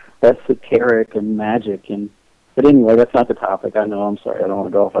kind of esoteric and magic. But anyway, that's not the topic. I know. I'm sorry. I don't want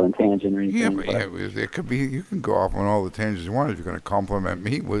to go off on a tangent or anything. It could be. You can go off on all the tangents you want. If you're going to compliment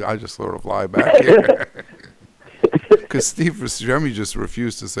me, I just sort of lie back here. Because Steve Buscemi just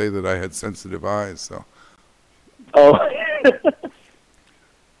refused to say that I had sensitive eyes. So. Oh.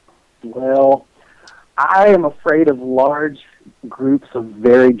 Well, I am afraid of large groups of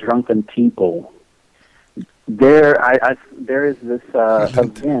very drunken people. There is this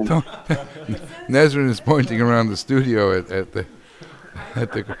event. Nezrin is pointing around the studio at the.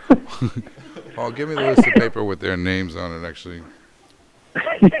 Oh, give me the list of paper with their names on it, actually.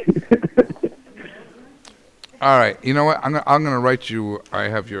 All right, you know what? I'm gonna write you. I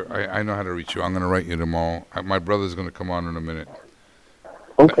know how to reach you. I'm gonna write you tomorrow. My brother's gonna come on in a minute.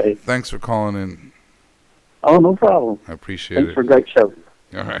 Okay. Thanks for calling in. Oh, no problem. I appreciate it. Thanks for a great show.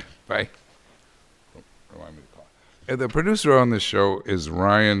 All right, bye. Remind me to call. The producer on this show is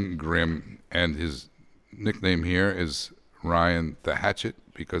Ryan Grimm, and his nickname here is Ryan the Hatchet,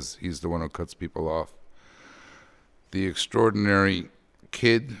 because he's the one who cuts people off. The extraordinary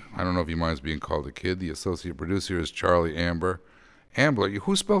Kid, I don't know if he minds being called a kid. The associate producer is Charlie Ambler.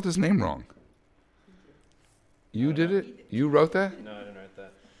 Who spelled his name wrong? You did it? You wrote that? No, I didn't write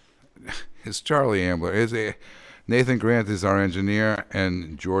that. It's Charlie Ambler. Nathan Grant is our engineer,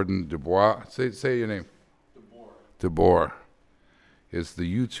 and Jordan Dubois. Say your name. DeBoer is the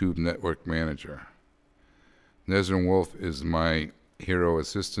YouTube network manager. Nezrin Wolf is my hero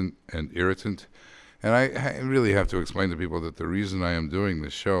assistant and irritant. And I really have to explain to people that the reason I am doing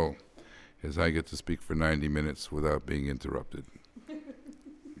this show is I get to speak for 90 minutes without being interrupted.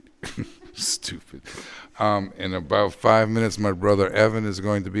 Stupid. In about 5 minutes, my brother Evan is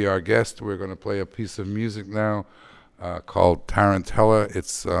going to be our guest. We're going to play a piece of music now called Tarantella.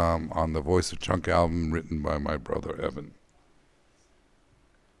 It's on the Voice of Chunk album, written by my brother Evan.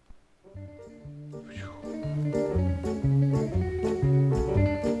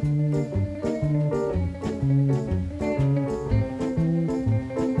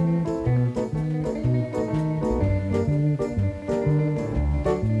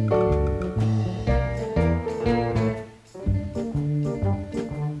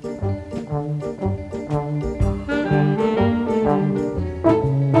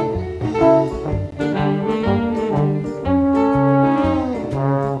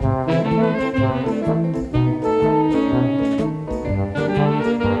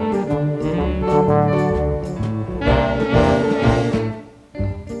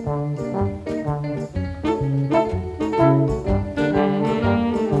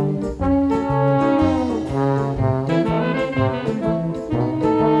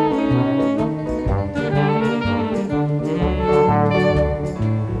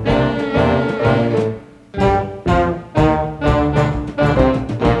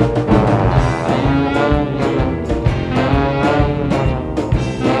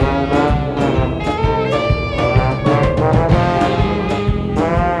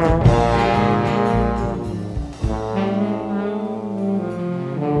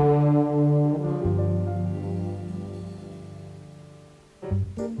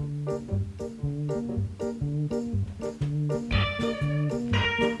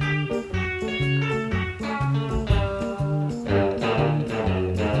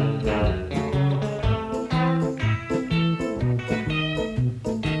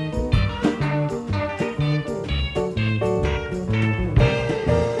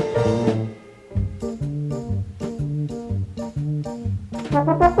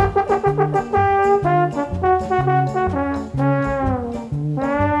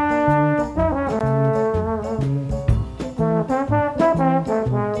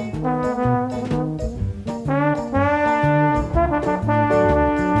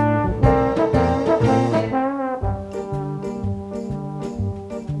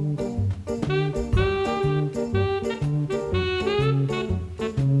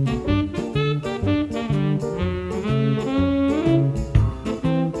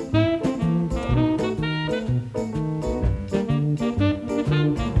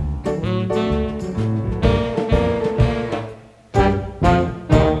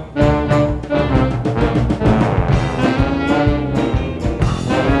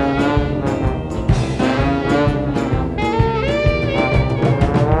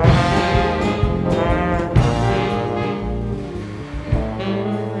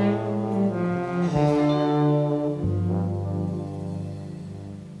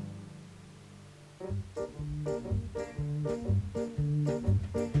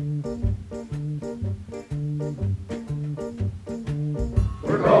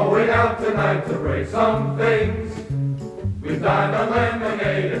 Going out tonight to break some things. We've dined on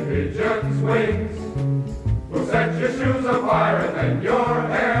lemonade and pigeon's wings. We'll set your shoes on fire and then your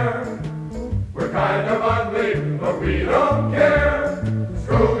hair. We're kind of ugly, but we don't care.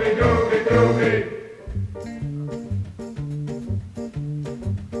 Scooby-Dooby-Dooby.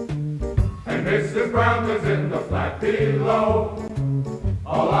 And Mrs. Brown was in the flat below.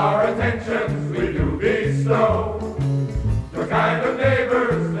 All our attentions we do bestow. The kind of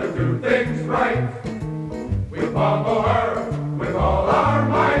neighbors that do things right. We'll bumble her with all our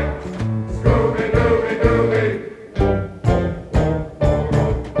might. Scooby-Dooby-Dooby.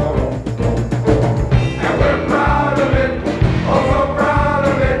 And we're proud of it, oh so proud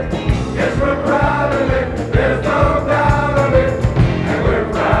of it. Yes, we're proud of it, there's no doubt of it. And we're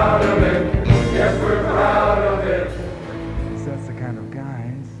proud of it, yes, we're proud of it. So that's the kind of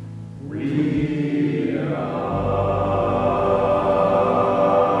guys we are.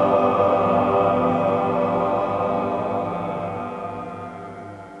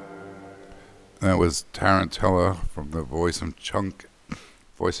 That was Tarantella from the Voice of Chunk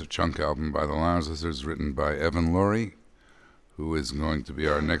album by the Lounge Lizards, written by Evan Lurie, who is going to be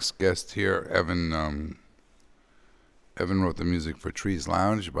our next guest here. Evan wrote the music for Trees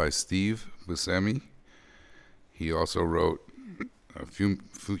Lounge by Steve Buscemi. He also wrote a few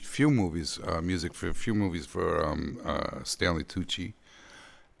movies, music for a few movies for Stanley Tucci,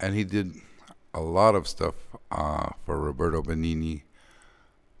 and he did a lot of stuff for Roberto Benigni.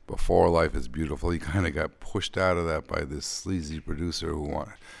 Before Life is Beautiful, he kind of got pushed out of that by this sleazy producer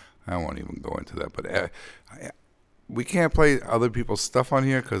I won't even go into that, but we can't play other people's stuff on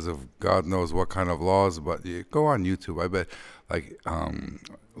here because of God knows what kind of laws, but you go on YouTube, I bet, like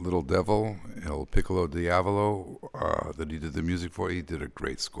Little Devil, El Piccolo Diavolo, that he did the music for, he did a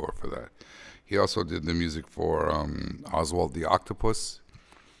great score for that. He also did the music for Oswald the Octopus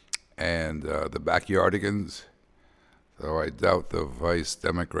and the Backyardigans. So I doubt the vice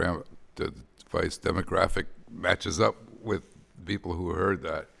demographic matches up with people who heard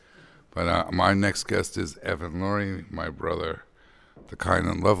that. But my next guest is Evan Lurie, my brother, the kind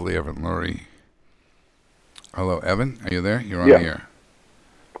and lovely Evan Lurie. Hello, Evan. Are you there? You're on the air.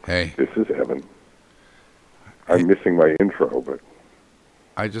 Hey. This is Evan. I'm missing my intro, but...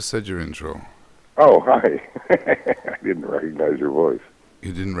 I just said your intro. Oh, hi. I didn't recognize your voice.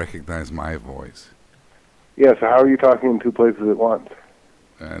 You didn't recognize my voice. Yes, how are you talking in two places at once?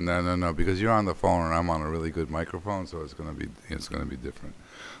 No, because you're on the phone and I'm on a really good microphone, so it's gonna be different.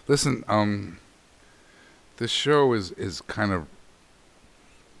 Listen, this show is kind of.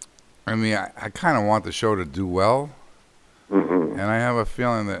 I mean, I kind of want the show to do well, and I have a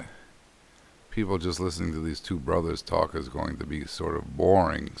feeling that people just listening to these two brothers talk is going to be sort of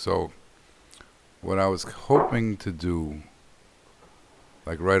boring. So, what I was hoping to do,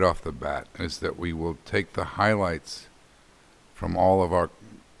 like right off the bat, is that we will take the highlights from all of our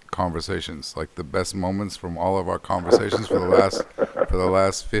conversations, like the best moments from all of our conversations for the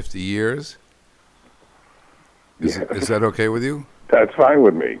last 50 years. Is that okay with you? That's fine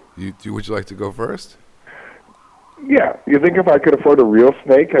with me. Would you like to go first? Yeah. You think if I could afford a real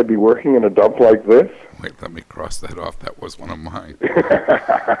snake, I'd be working in a dump like this? Wait, let me cross that off. That was one of mine.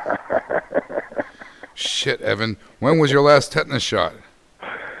 Shit, Evan. When was your last tetanus shot?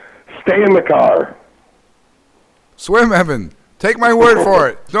 Stay in the car. Swim, Evan. Take my word for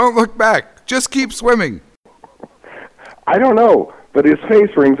it. Don't look back. Just keep swimming. I don't know, but his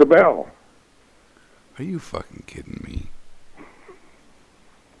face rings a bell. Are you fucking kidding me?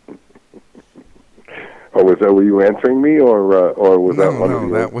 Or were you answering me, or was that one of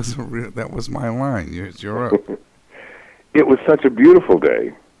No, yours? that was my line. You're up. It was such a beautiful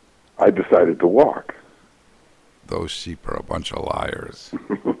day, I decided to walk. Those sheep are a bunch of liars.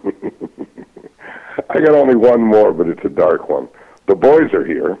 I got only one more, but it's a dark one. The boys are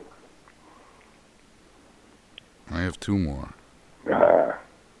here. I have two more. Ah,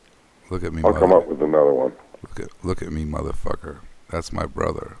 Look at me, I'll come up with another one. Look at me, motherfucker. That's my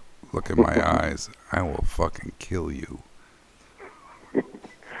brother. Look at my eyes. I will fucking kill you.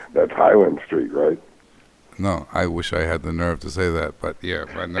 That's Highland Street, right? No, I wish I had the nerve to say that, but yeah,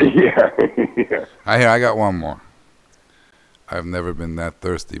 but no. Yeah. I got one more. I've never been that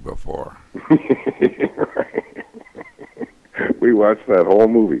thirsty before. We watched that whole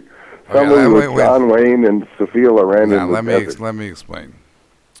movie. Some movie with John Wayne and Sophia Loren. Now, let me explain.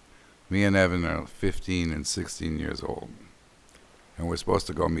 Me and Evan are 15 and 16 years old, and we're supposed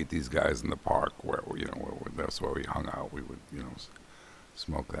to go meet these guys in the park where that's where we hung out. We would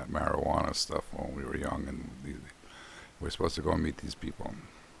smoke that marijuana stuff when we were young, and we're supposed to go and meet these people.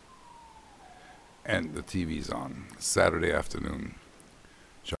 And the TV's on Saturday afternoon.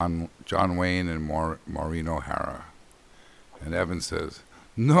 John Wayne and Maureen O'Hara, and Evan says,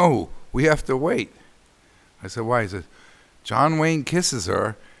 "No, we have to wait." I said, "Why?" He said, "John Wayne kisses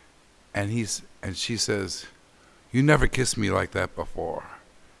her, and she says, 'You never kissed me like that before.'"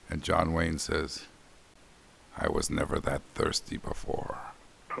 And John Wayne says, "I was never that thirsty before."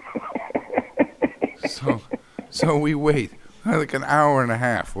 So we wait like an hour and a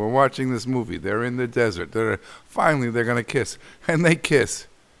half. We're watching this movie. They're in the desert. Finally they're gonna kiss, and they kiss,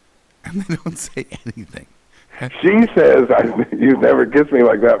 and they don't say anything. She says, "You've never kissed me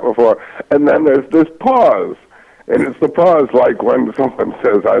like that before," and then there's this pause. And it's the pause like when someone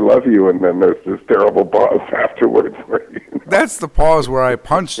says, "I love you," and then there's this terrible pause afterwards. That's the pause where I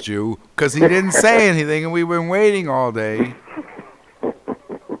punched you because he didn't say anything, and we've been waiting all day.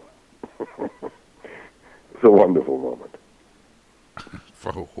 It's a wonderful moment.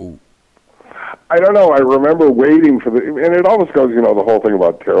 For who? I don't know. I remember waiting for and it almost goes, the whole thing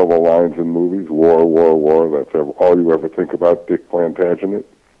about terrible lines in movies, war, war, war. That's all you ever think about, Dick Plantagenet.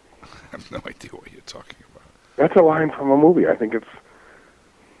 I have no idea what you're talking about. That's a line from a movie. I think it's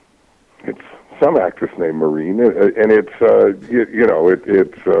some actress named Maureen, and it's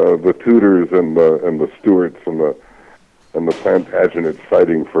it's the Tudors and the Stuarts and the Plantagenets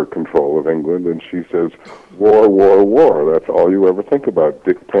fighting for control of England, and she says, "War, war, war." That's all you ever think about,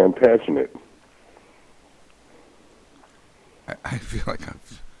 Dick Plantagenet. I feel like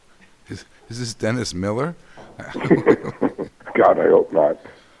is this Dennis Miller? God, I hope not.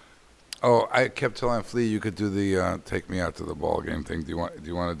 Oh, I kept telling Flea you could do the take me out to the ball game thing. Do you want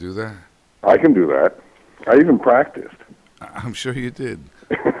to do that? I can do that. I even practiced. I'm sure you did.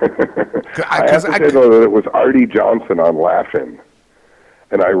 I have to say, though, that it was Artie Johnson on Laugh-In,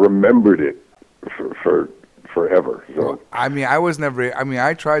 and I remembered it for forever. So. Well,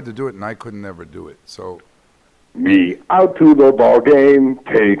 I tried to do it, and I couldn't never do it. So, me out to the ball game,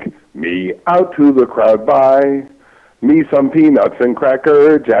 take me out to the crowd by, me some peanuts and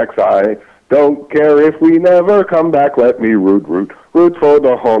Cracker Jacks. I don't care if we never come back. Let me root for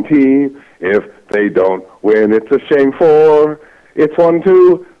the home team. If they don't win, it's a shame for. It's 1,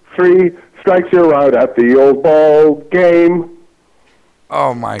 2, 3 strikes, you're out at the old ball game.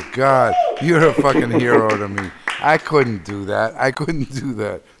 Oh my God, you're a fucking hero to me. I couldn't do that. I couldn't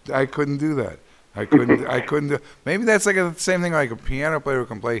do it. Maybe that's like the same thing like a piano player who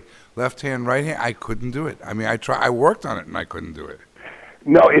can play left hand, right hand. I couldn't do it. I mean, I worked on it and I couldn't do it.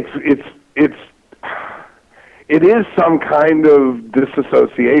 No, it is some kind of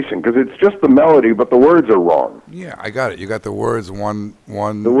disassociation because it's just the melody, but the words are wrong. Yeah, I got it. You got the words one.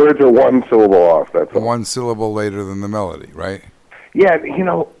 The words are one syllable off. That's all. One syllable later than the melody, right? Yeah,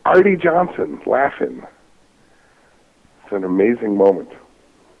 Artie Johnson, Laugh-In. It's an amazing moment.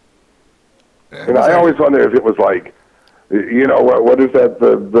 And I always wonder if it was like, what is that?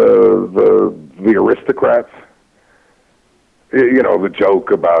 The Aristocrats. The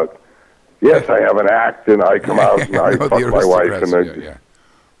joke about. Yes, I have an act, and I come out and I fuck my wife, and then,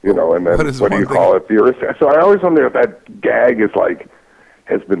 and then what do you call it? The Aristocrats. So I always wonder if that gag is like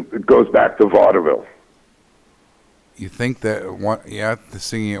it goes back to vaudeville. You think that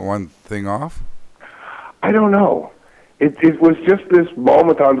singing it one thing off? I don't know. It was just this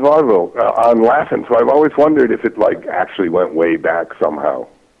moment on vaudeville, on Laugh-In, so I've always wondered if it actually went way back somehow.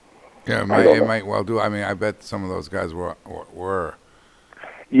 Yeah, it might well do. I mean, I bet some of those guys were.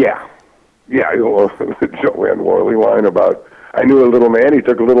 Yeah. Yeah, the Joanne Worley line about, I knew a little man, he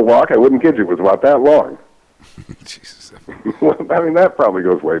took a little walk, I wouldn't kid you, it was about that long. Jesus. Well, I mean, that probably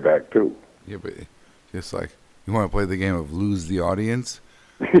goes way back, too. Yeah, but Just like, you want to play the game of lose the audience?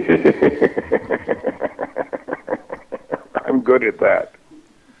 I'm good at that.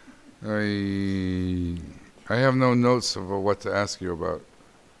 I have no notes of what to ask you about.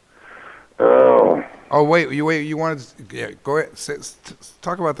 Oh. Oh, wait. You wanted to... Yeah, go ahead.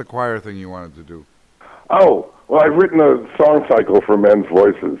 Talk about the choir thing you wanted to do. Oh, well, I've written a song cycle for men's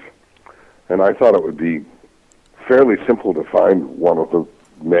voices, and I thought it would be fairly simple to find one of the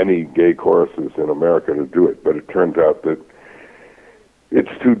many gay choruses in America to do it, but it turns out that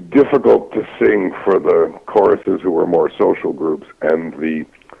it's too difficult to sing for the choruses who are more social groups, and the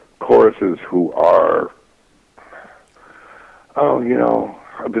choruses who are,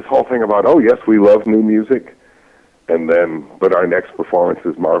 this whole thing about, oh, yes, we love new music, and then, but our next performance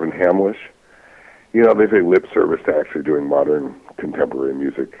is Marvin Hamlish. They pay lip service to actually doing modern contemporary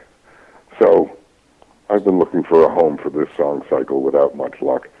music. So I've been looking for a home for this song cycle without much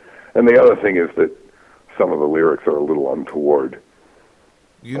luck. And the other thing is that some of the lyrics are a little untoward.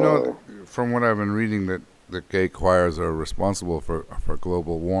 From what I've been reading, that the gay choirs are responsible for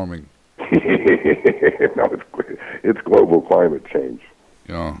global warming. No, it's global climate change.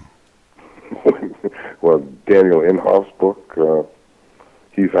 Well, Daniel Inhofe's book,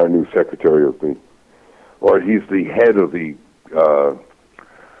 he's our new secretary of he's the head of the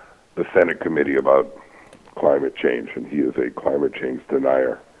Senate Committee about climate change, and he is a climate change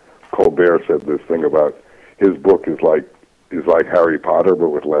denier. Colbert said this thing about his book is like Harry Potter, but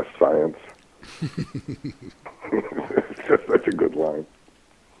with less science. It's just such a good line.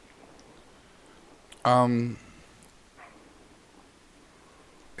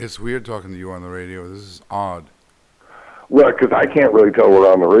 It's weird talking to you on the radio. This is odd. Well, because I can't really tell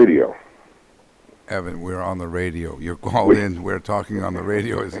we're on the radio. Evan, we're on the radio. You're called in. We're talking on the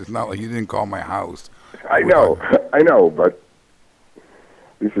radio. It's not like you didn't call my house. I know, but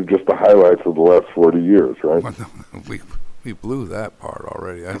these are just the highlights of the last 40 years, right? Well, no, we blew that part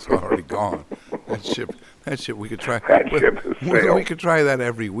already. That's already gone. That ship. We could try. That ship has sailed. We could try that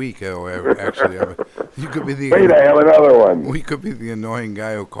every week. Actually, you could be the. Wait, I have another one. We could be the annoying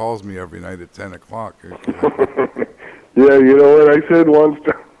guy who calls me every night at 10 o'clock. Yeah, you know what I said once.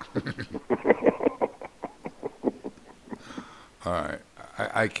 All right.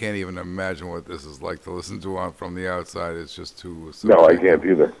 I can't even imagine what this is like to listen to from the outside. It's just too... No, I can't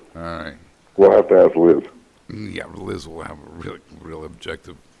either. All right. We'll have to ask Liz. Yeah, Liz will have a real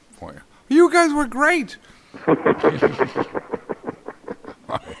objective point. You guys were great!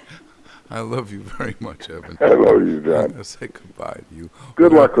 I love you very much, Evan. I love you, John. I'm going to say goodbye to you.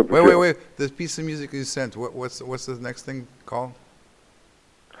 Good luck with the show. Wait. This piece of music you sent, what's the next thing called?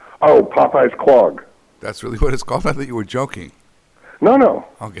 Oh, Popeye's Clog. That's really what it's called? I thought you were joking. No.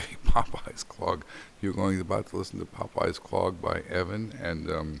 Okay, Popeye's Clog. You're about to listen to Popeye's Clog by Evan,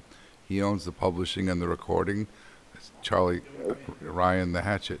 and he owns the publishing and the recording. It's Ryan the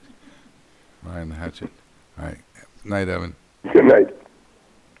Hatchet. All right. Night, Evan. Good night.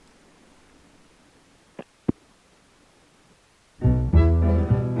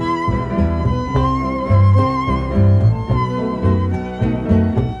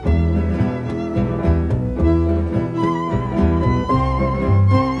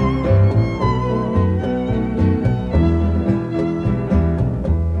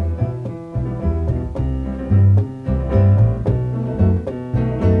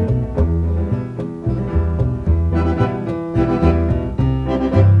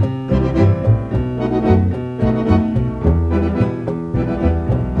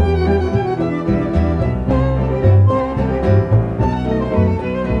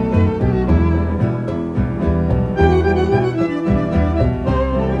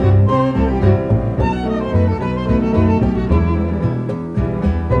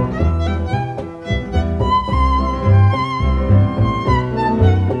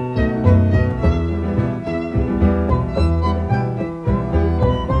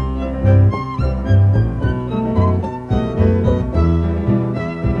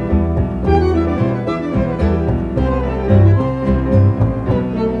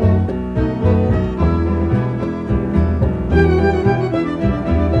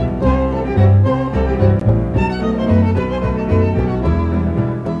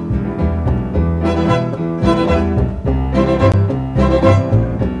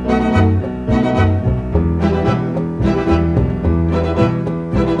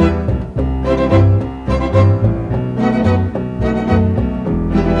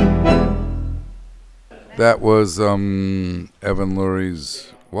 That was Evan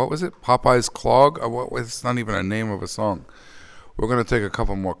Lurie's, what was it? Popeye's Clog? It's not even a name of a song. We're going to take a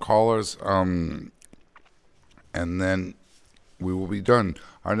couple more callers, and then we will be done.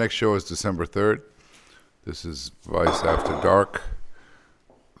 Our next show is December 3rd. This is Vice After Dark.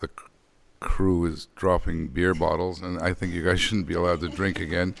 The crew is dropping beer bottles, and I think you guys shouldn't be allowed to drink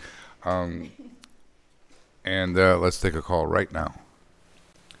again. And let's take a call right now.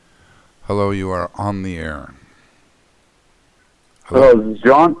 Hello, you are on the air. Hello, this is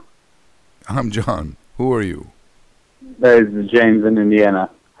John. I'm John. Who are you? Hey, this is James in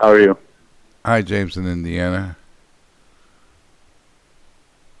Indiana. How are you? Hi, James in Indiana.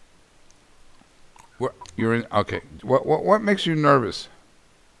 You're in. Okay. What makes you nervous?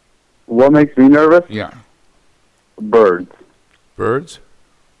 What makes me nervous? Yeah. Birds. Birds?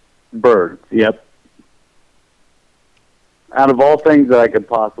 Birds, yep. Out of all things that I could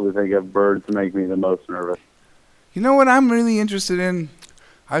possibly think of, birds make me the most nervous. You know what I'm really interested in?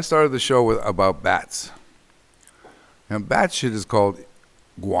 I started the show about bats. Now, bat shit is called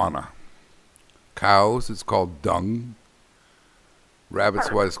guana. Cows, it's called dung.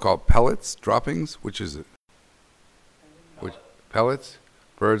 Rabbits, what is called pellets, droppings. Which is it? Which pellets?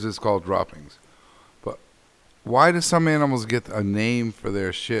 Birds is called droppings. But why do some animals get a name for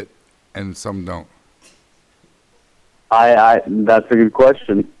their shit and some don't? That's a good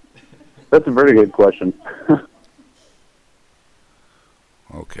question. That's a very good question.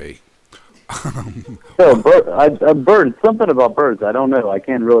 Okay. So, birds, something about birds, I don't know. I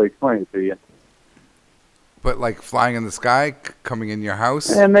can't really explain it to you. But like flying in the sky, coming in your house?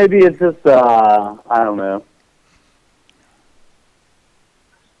 And maybe it's just, I don't know.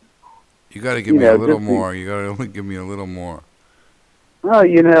 You got to give me a little more. You got to give me a little more. Well,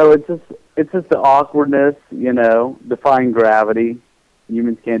 it's just the awkwardness, defying gravity.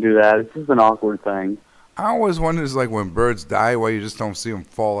 Humans can't do that. It's just an awkward thing. I always wonder, like when birds die, why you just don't see them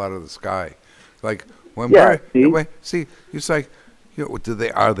fall out of the sky. Like when see, it's like,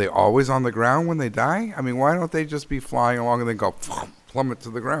 are they always on the ground when they die? I mean, why don't they just be flying along and then go plummet to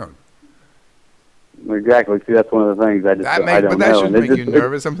the ground? Exactly. See, that's one of the things I don't know. But that shouldn't make you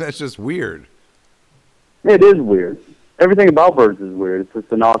nervous. I mean, that's just weird. It is weird. Everything about birds is weird. It's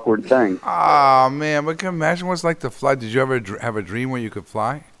just an awkward thing. Oh, man. But can you imagine what it's like to fly? Did you ever have a dream where you could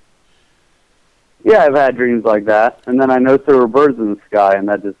fly? Yeah, I've had dreams like that. And then I noticed there were birds in the sky, and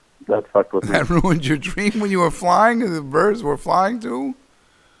that fucked with me. That ruined your dream when you were flying and the birds were flying too?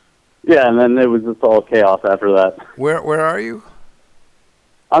 Yeah, and then it was just all chaos after that. Where are you?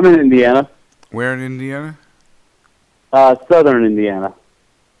 I'm in Indiana. Where in Indiana? Southern Indiana.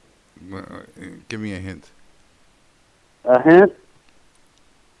 Give me a hint. A hint?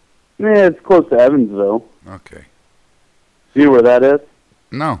 Yeah, it's close to Evansville. Okay. Do you know where that is?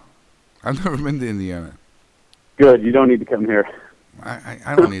 No. I've never been to Indiana. Good. You don't need to come here.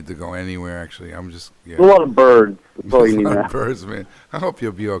 I don't need to go anywhere, actually. I'm just... Yeah. There's a lot of birds. That's all you need to know. Birds, man. I hope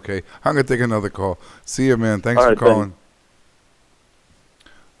you'll be okay. I'm going to take another call. See you, man. Thanks for calling. Thanks.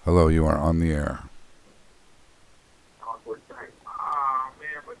 Hello, you are on the air.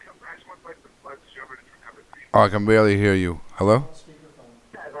 Oh, I can barely hear you. Hello?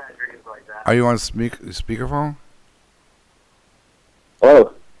 Are you on speakerphone?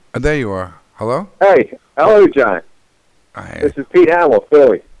 Hello. There you are. Hello? Hey. Hello, John. Hi. This is Pete Hamill,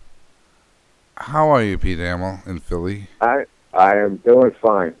 Philly. How are you, Pete Hamill, in Philly? I am doing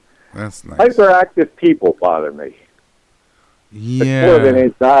fine. That's nice. Hyperactive people bother me. Yeah. It's more than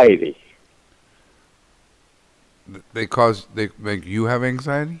anxiety. They make you have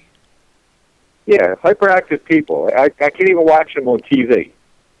anxiety? Yeah, hyperactive people. I can't even watch them on TV.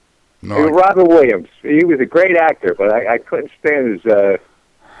 No. Robin Williams, he was a great actor, but I couldn't stand his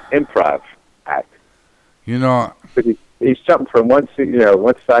improv act. But he's jumping from one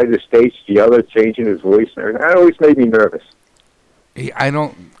side of the stage to the other, changing his voice, and that always made me nervous.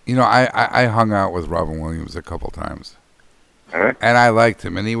 I hung out with Robin Williams a couple times. Huh? And I liked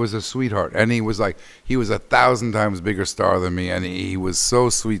him, and he was a sweetheart. And he was 1,000 times bigger star than me, and he was so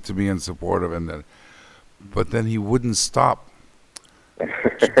sweet to me and supportive. But then he wouldn't stop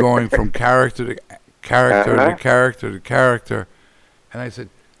going from character to character to character to character. And I said,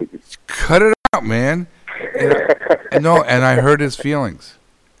 cut it out, man. And I heard his feelings.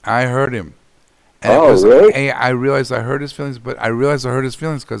 I heard him. And really? I realized I hurt his feelings, but I realized I hurt his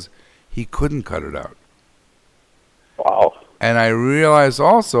feelings because he couldn't cut it out. Wow. And I realized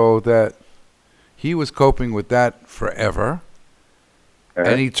also that he was coping with that forever.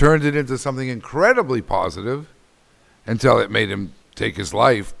 And he turned it into something incredibly positive until it made him take his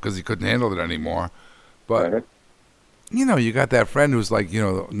life because he couldn't handle it anymore. But, you got that friend who's like,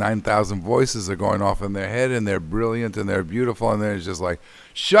 9,000 voices are going off in their head and they're brilliant and they're beautiful and they're just like,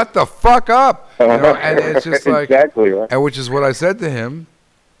 shut the fuck up. And it's just like, exactly right. And which is what I said to him.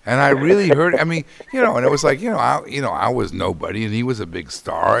 And I really heard. I mean, and it was like, I was nobody, and he was a big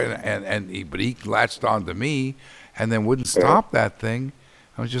star, but he latched on to me, and then wouldn't stop that thing.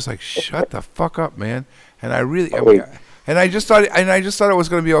 I was just like, shut the fuck up, man. And I just thought it was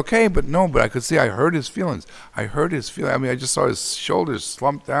going to be okay, but no. But I could see, I heard his feelings. I mean, I just saw his shoulders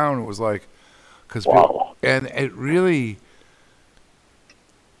slump down. It was like, and it really.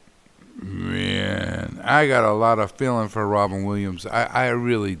 Man, I got a lot of feeling for Robin Williams. I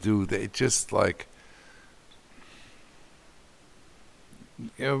really do. They just like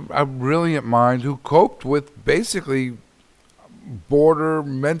a brilliant mind who coped with basically border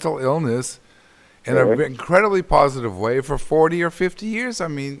mental illness in an incredibly positive way for 40 or 50 years. I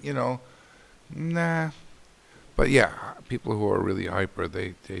mean, nah. But yeah, people who are really hyper,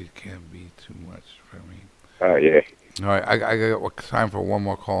 they can be too much for me. Oh, yeah. All right, I got time for one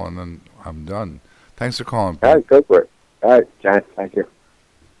more call, and then I'm done. Thanks for calling, Pete. All right, go for it. All right, John, thank you.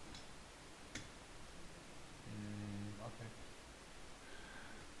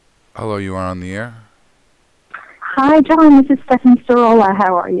 Hello, you are on the air. Hi, John. This is Stephanie Sorolla.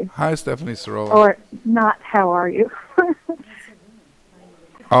 How are you? Hi, Stephanie Sorolla. Or not, how are you?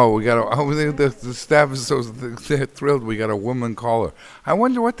 Oh, we got the staff is so they're thrilled. We got a woman caller. I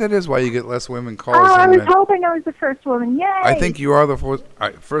wonder what that is. Why you get less women calls? Oh, I was hoping I was the first woman. Yay! I think you are the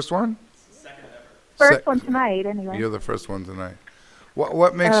first one. First one tonight, anyway. You're the first one tonight.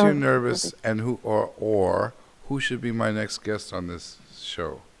 What makes you nervous, and who who should be my next guest on this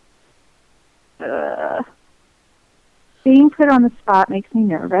show? Being put on the spot makes me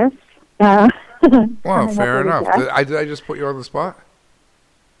nervous. Well, fair enough. Did I just put you on the spot?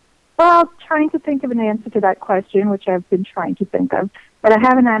 Well, trying to think of an answer to that question, which I've been trying to think of. But I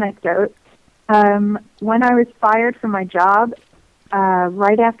have an anecdote. When I was fired from my job,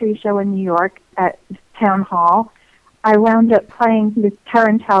 right after a show in New York at Town Hall, I wound up playing this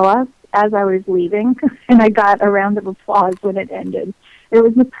Tarantella as I was leaving, and I got a round of applause when it ended. It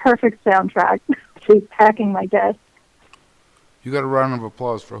was the perfect soundtrack to packing my desk. You got a round of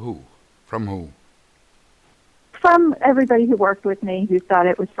applause for who? From who? From everybody who worked with me, who thought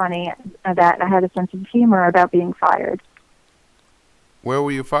it was funny that I had a sense of humor about being fired. Where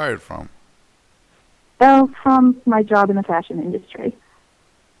were you fired from? Well, from my job in the fashion industry.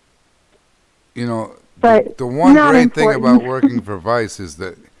 The one great thing about working for Vice is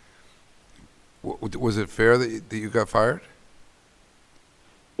that, was it fair that you got fired?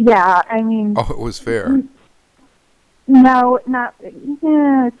 Yeah, I mean... Oh, it was fair. No, not...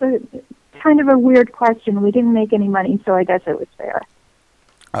 Yeah, it's kind of a weird question. We didn't make any money, so I guess it was fair.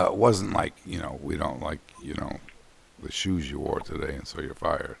 It wasn't like, we don't like, the shoes you wore today, and so you're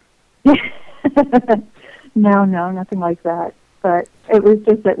fired. No, nothing like that. But it was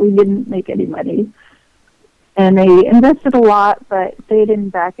just that we didn't make any money. And they invested a lot, but they didn't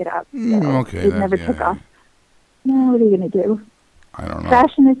back it up. So okay. It never took off. No, what are you going to do? I don't know.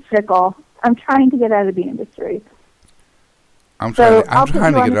 Fashion is fickle. I'm trying to get out of the industry. I'm trying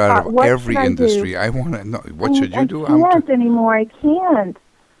to get out of every industry. I want to know. What should you do? I can't anymore. I can't.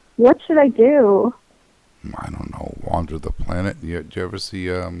 What should I do? I don't know. Wander the planet. Did you ever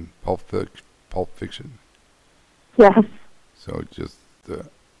see Pulp Fiction? Yes. So just...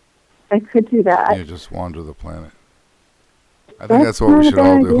 I could do that. Yeah, just wander the planet. I think that's what we should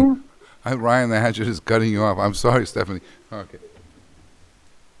all do. Ryan the Hatchet is cutting you off. I'm sorry, Stephanie. Okay.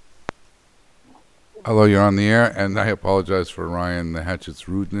 Hello, you're on the air, and I apologize for Ryan the Hatchet's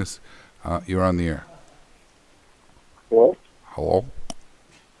rudeness. You're on the air. Hello? Hello?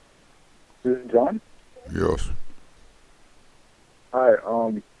 Is it John? Yes. Hi,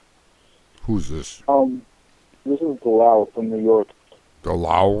 who's this? This is Bilal from New York.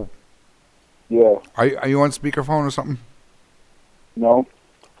 Bilal? Yeah. Are you on speakerphone or something? No.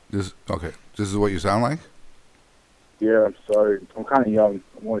 Okay. This is what you sound like? Yeah, I'm sorry. I'm kind of young.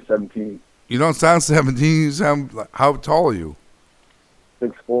 I'm only 17. You don't sound 17. You sound... How tall are you?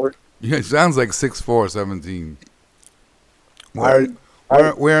 6'4". Yeah, it sounds like 6'4", 17. Where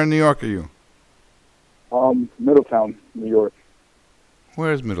in New York are you? Middletown, New York.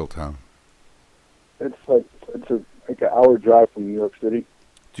 Where is Middletown? It's like an hour drive from New York City.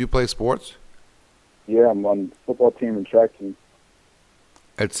 Do you play sports? Yeah, I'm on the football team and track team.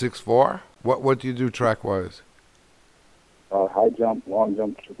 At 6'4"? What do you do track-wise? High jump, long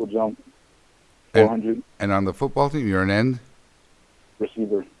jump, triple jump, 400. And on the football team, you're an end?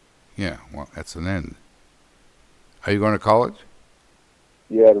 Receiver. Yeah, well, that's an end. Are you going to college?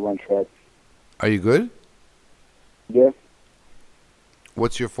 Yeah, to run track. Are you good? Yeah.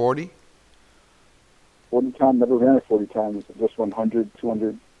 What's your 40? 40 time, never ran a 40 time. It's just 100,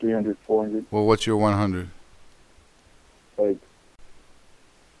 200, 300, 400. Well, what's your 100? Like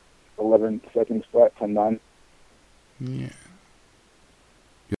 11 seconds flat, 10-9. Yeah.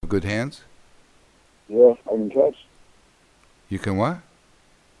 You have good hands? Yeah, I can catch. You can what?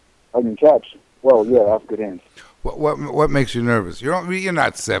 I can catch. Well, yeah, I have good hands. What makes you nervous? You're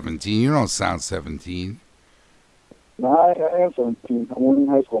not 17. You don't sound 17. No, I am 17. I'm only in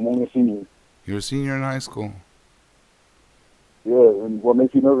high school. I'm only a senior. You're a senior in high school. Yeah, and what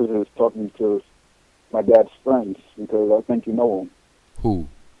makes you nervous is talking to my dad's friends, because I think you know him. Who?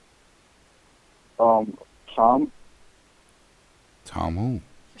 Tom. Tom who?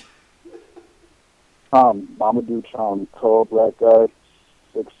 Tom. Mamadou Tom. Tall, black guy.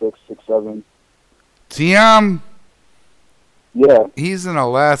 6'6", 6'7". Tiam? Yeah. He's in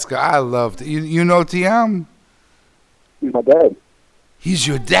Alaska. I love you know Tiam? He's my dad. He's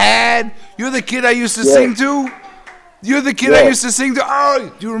your dad? You're the kid I used to Yeah. sing to? You're the kid I Yeah. used to sing to?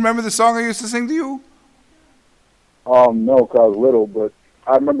 Oh, do you remember the song I used to sing to you? No, because I was little, but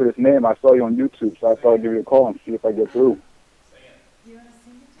I remember his name. I saw you on YouTube, so I thought I'd give you a call and see if I get through.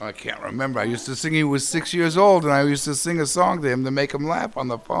 I can't remember. I used to sing. He was 6 years old, and I used to sing a song to him to make him laugh on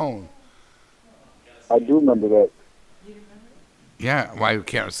the phone. I do remember that. Yeah, well, I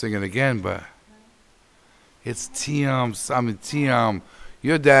can't sing it again, but it's Tiam. I mean, Tiam,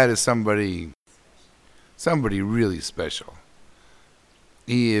 your dad is somebody really special.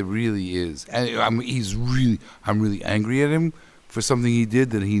 He really is, and I'm really angry at him for something he did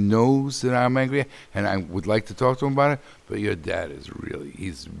that he knows that I'm angry at, and I would like to talk to him about it. But your dad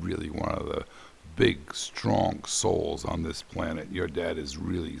he's really one of the big, strong souls on this planet. Your dad is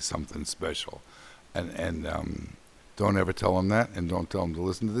really something special, and don't ever tell him that, and don't tell him to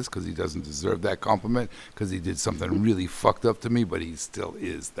listen to this, because he doesn't deserve that compliment, because he did something really fucked up to me, but he still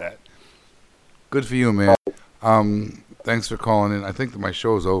is that. Good for you, man. Thanks for calling in. I think that my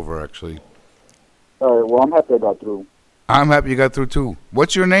show's over, actually. All right, well, I'm happy I got through. I'm happy you got through, too.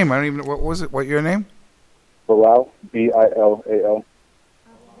 What's your name? I don't even know. What was it? What your name? Bilal, Bilal.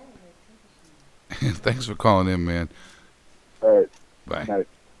 Thanks for calling in, man. All right. Bye. Night.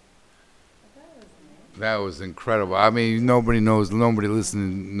 That was incredible. I mean, nobody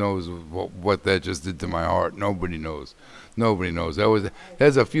listening knows what that just did to my heart. Nobody knows.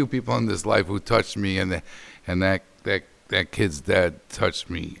 There's a few people in this life who touched me, and that kid's dad touched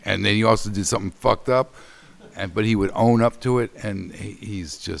me. And then he also did something fucked up, but he would own up to it, and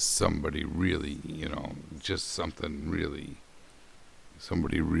he's just somebody really,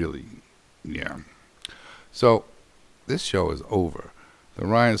 yeah. So this show is over. The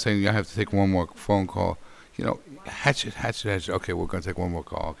Ryan's saying I have to take one more phone call. Hatchet. Okay, we're going to take one more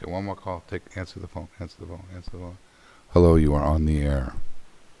call. Okay, one more call. Answer the phone. Hello, you are on the air.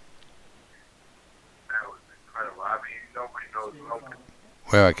 That was incredible. I mean, nobody knows.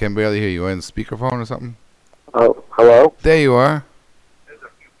 Well, I can barely hear you. Are you on speakerphone or something? Oh, hello? There you are.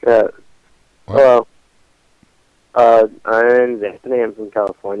 Yeah. Hello. My name's Anthony. I'm from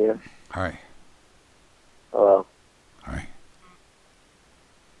California. Hi. Hello. Hi.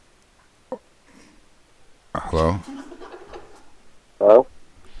 Hello? Hello?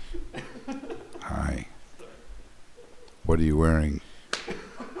 Hi. What are you wearing?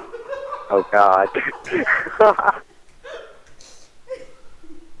 Oh, God.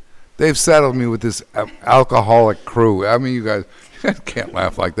 They've saddled me with this alcoholic crew. I mean, you guys can't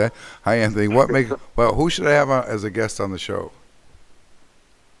laugh like that. Hi, Anthony. Who should I have as a guest on the show?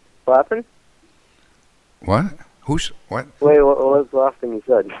 What happened? What? What? Wait, what was the last thing you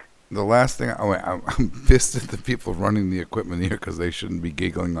said? The last thing, I'm pissed at the people running the equipment here because they shouldn't be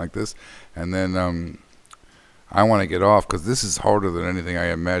giggling like this. And then I want to get off because this is harder than anything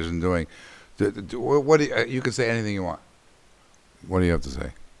I imagined doing. You can say anything you want. What do you have to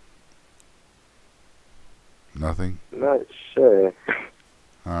say? Nothing? Not sure.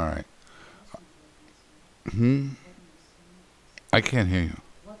 All right. I can't hear you.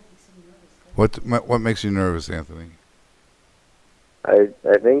 What makes you nervous, Anthony? I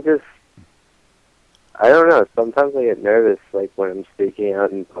think just, I don't know, sometimes I get nervous, like, when I'm speaking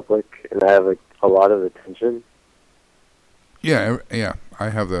out in public, and I have, like, a lot of attention. Yeah, I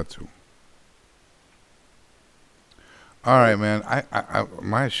have that, too. All right, man,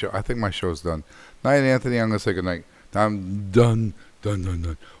 my show, I think my show's done. Night, Anthony, I'm going to say goodnight. I'm done. We're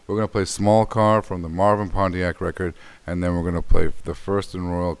going to play Small Car from the Marvin Pontiac record, and then we're going to play the First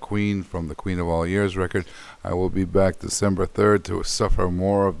and Royal Queen from the Queen of All Years record. I will be back December 3rd to suffer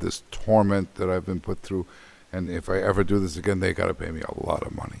more of this torment that I've been put through, and if I ever do this again, they got to pay me a lot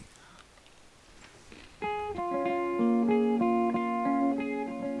of money.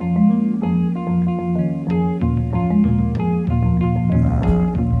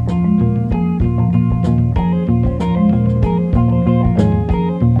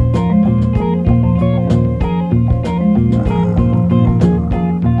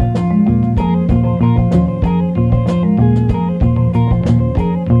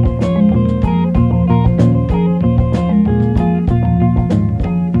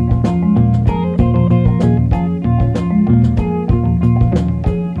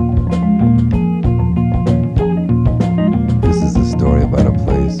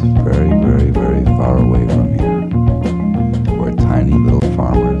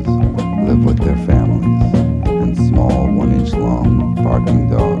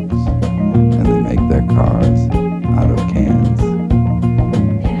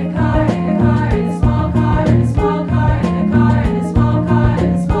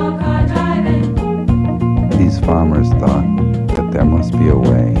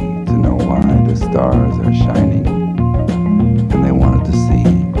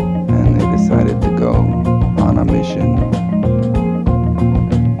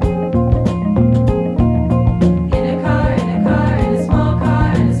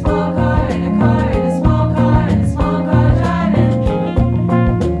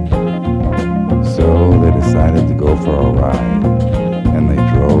 decided to go for a ride, and they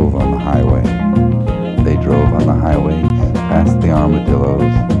drove on the highway. They drove on the highway past the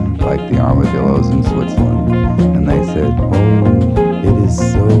armadillos, like the armadillos in Switzerland, and they said, "Oh, it is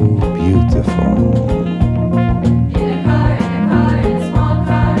so beautiful."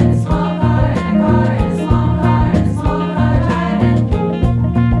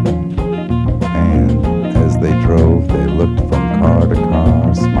 They looked from car to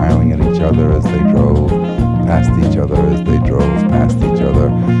car, smiling at each other as they drove past each other, as they drove past each other.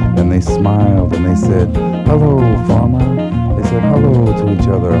 And they smiled and they said, "Hello, farmer." They said hello to each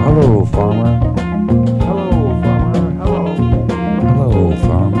other. "Hello, farmer." "Hello, farmer." "Hello." "Hello,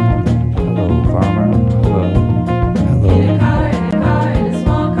 farmer." "Hello, farmer." "Hello." "Hello."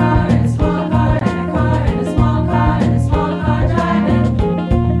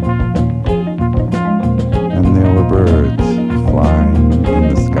 Birds flying in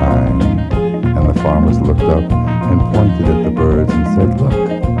the sky, and the farmers looked up and pointed at the birds and said, "Look,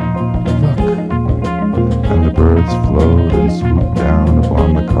 look." And the birds flowed and swooped down upon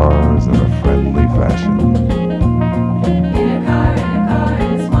the cars in a friendly fashion.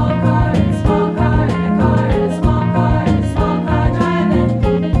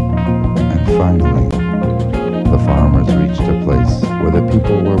 And finally, the farmers reached a place where the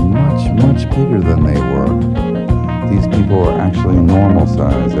people were much, much bigger than they were. These people were actually normal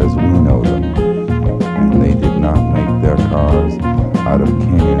size as we know them, and they did not make their cars out of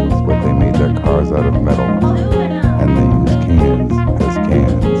cans, but they made their cars out of metal, and they used cans as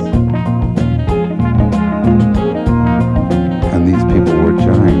cans. And these people were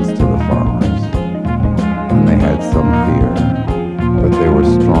giants to the farmers, and they had some fear, but they were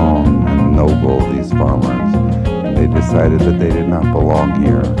strong and noble, these farmers, and they decided that they did not belong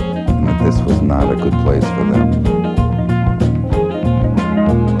here, and that this was not a good place for them.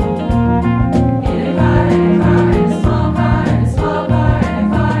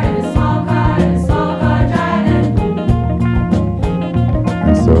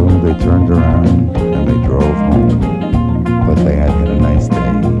 So they turned around and they drove home. But they had had a nice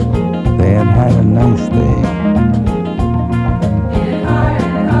day. They had had a nice day.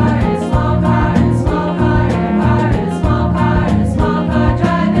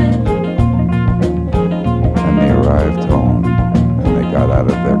 And they arrived home and they got out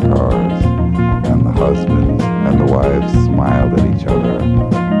of their cars. And the husbands and the wives smiled at each other.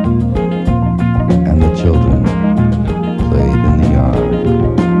 And the children played in the yard.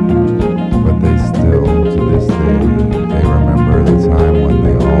 But they still, to this day, they remember the time when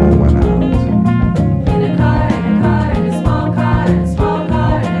they all went out. In a car, in a car, in a small car, in a small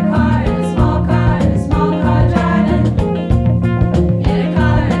car, in a car, in a small car, in a small car driving. In a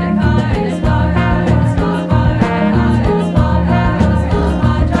car, in a car, in a small car, in a small car, in a car, in a small car, in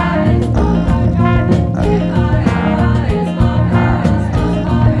a small car driving.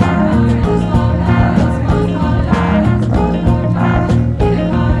 In a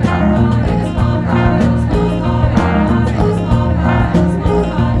car, in a car, in a small car, in a small car,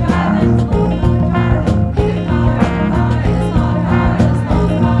 in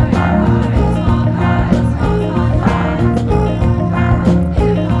a small car,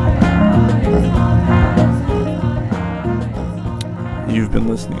 in a car, in a small car, in a small car driving. You've been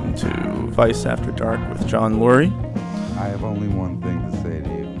listening to Vice After Dark with John Lurie. I have only one thing to say to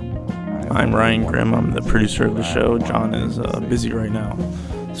you. I'm Ryan Grimm. I'm the producer of the show. John is busy right now,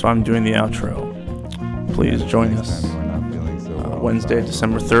 so I'm doing the outro. Please join us Wednesday,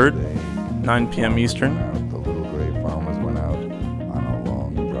 December 3rd, 9 p.m. Eastern, The little gray farmers went out on a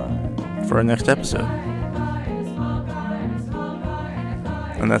long drive. for our next episode.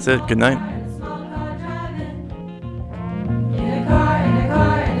 And that's it. Good night.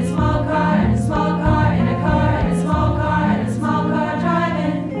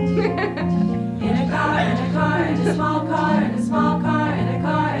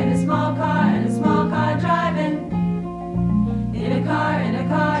 In a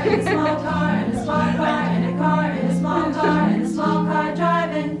car, in a small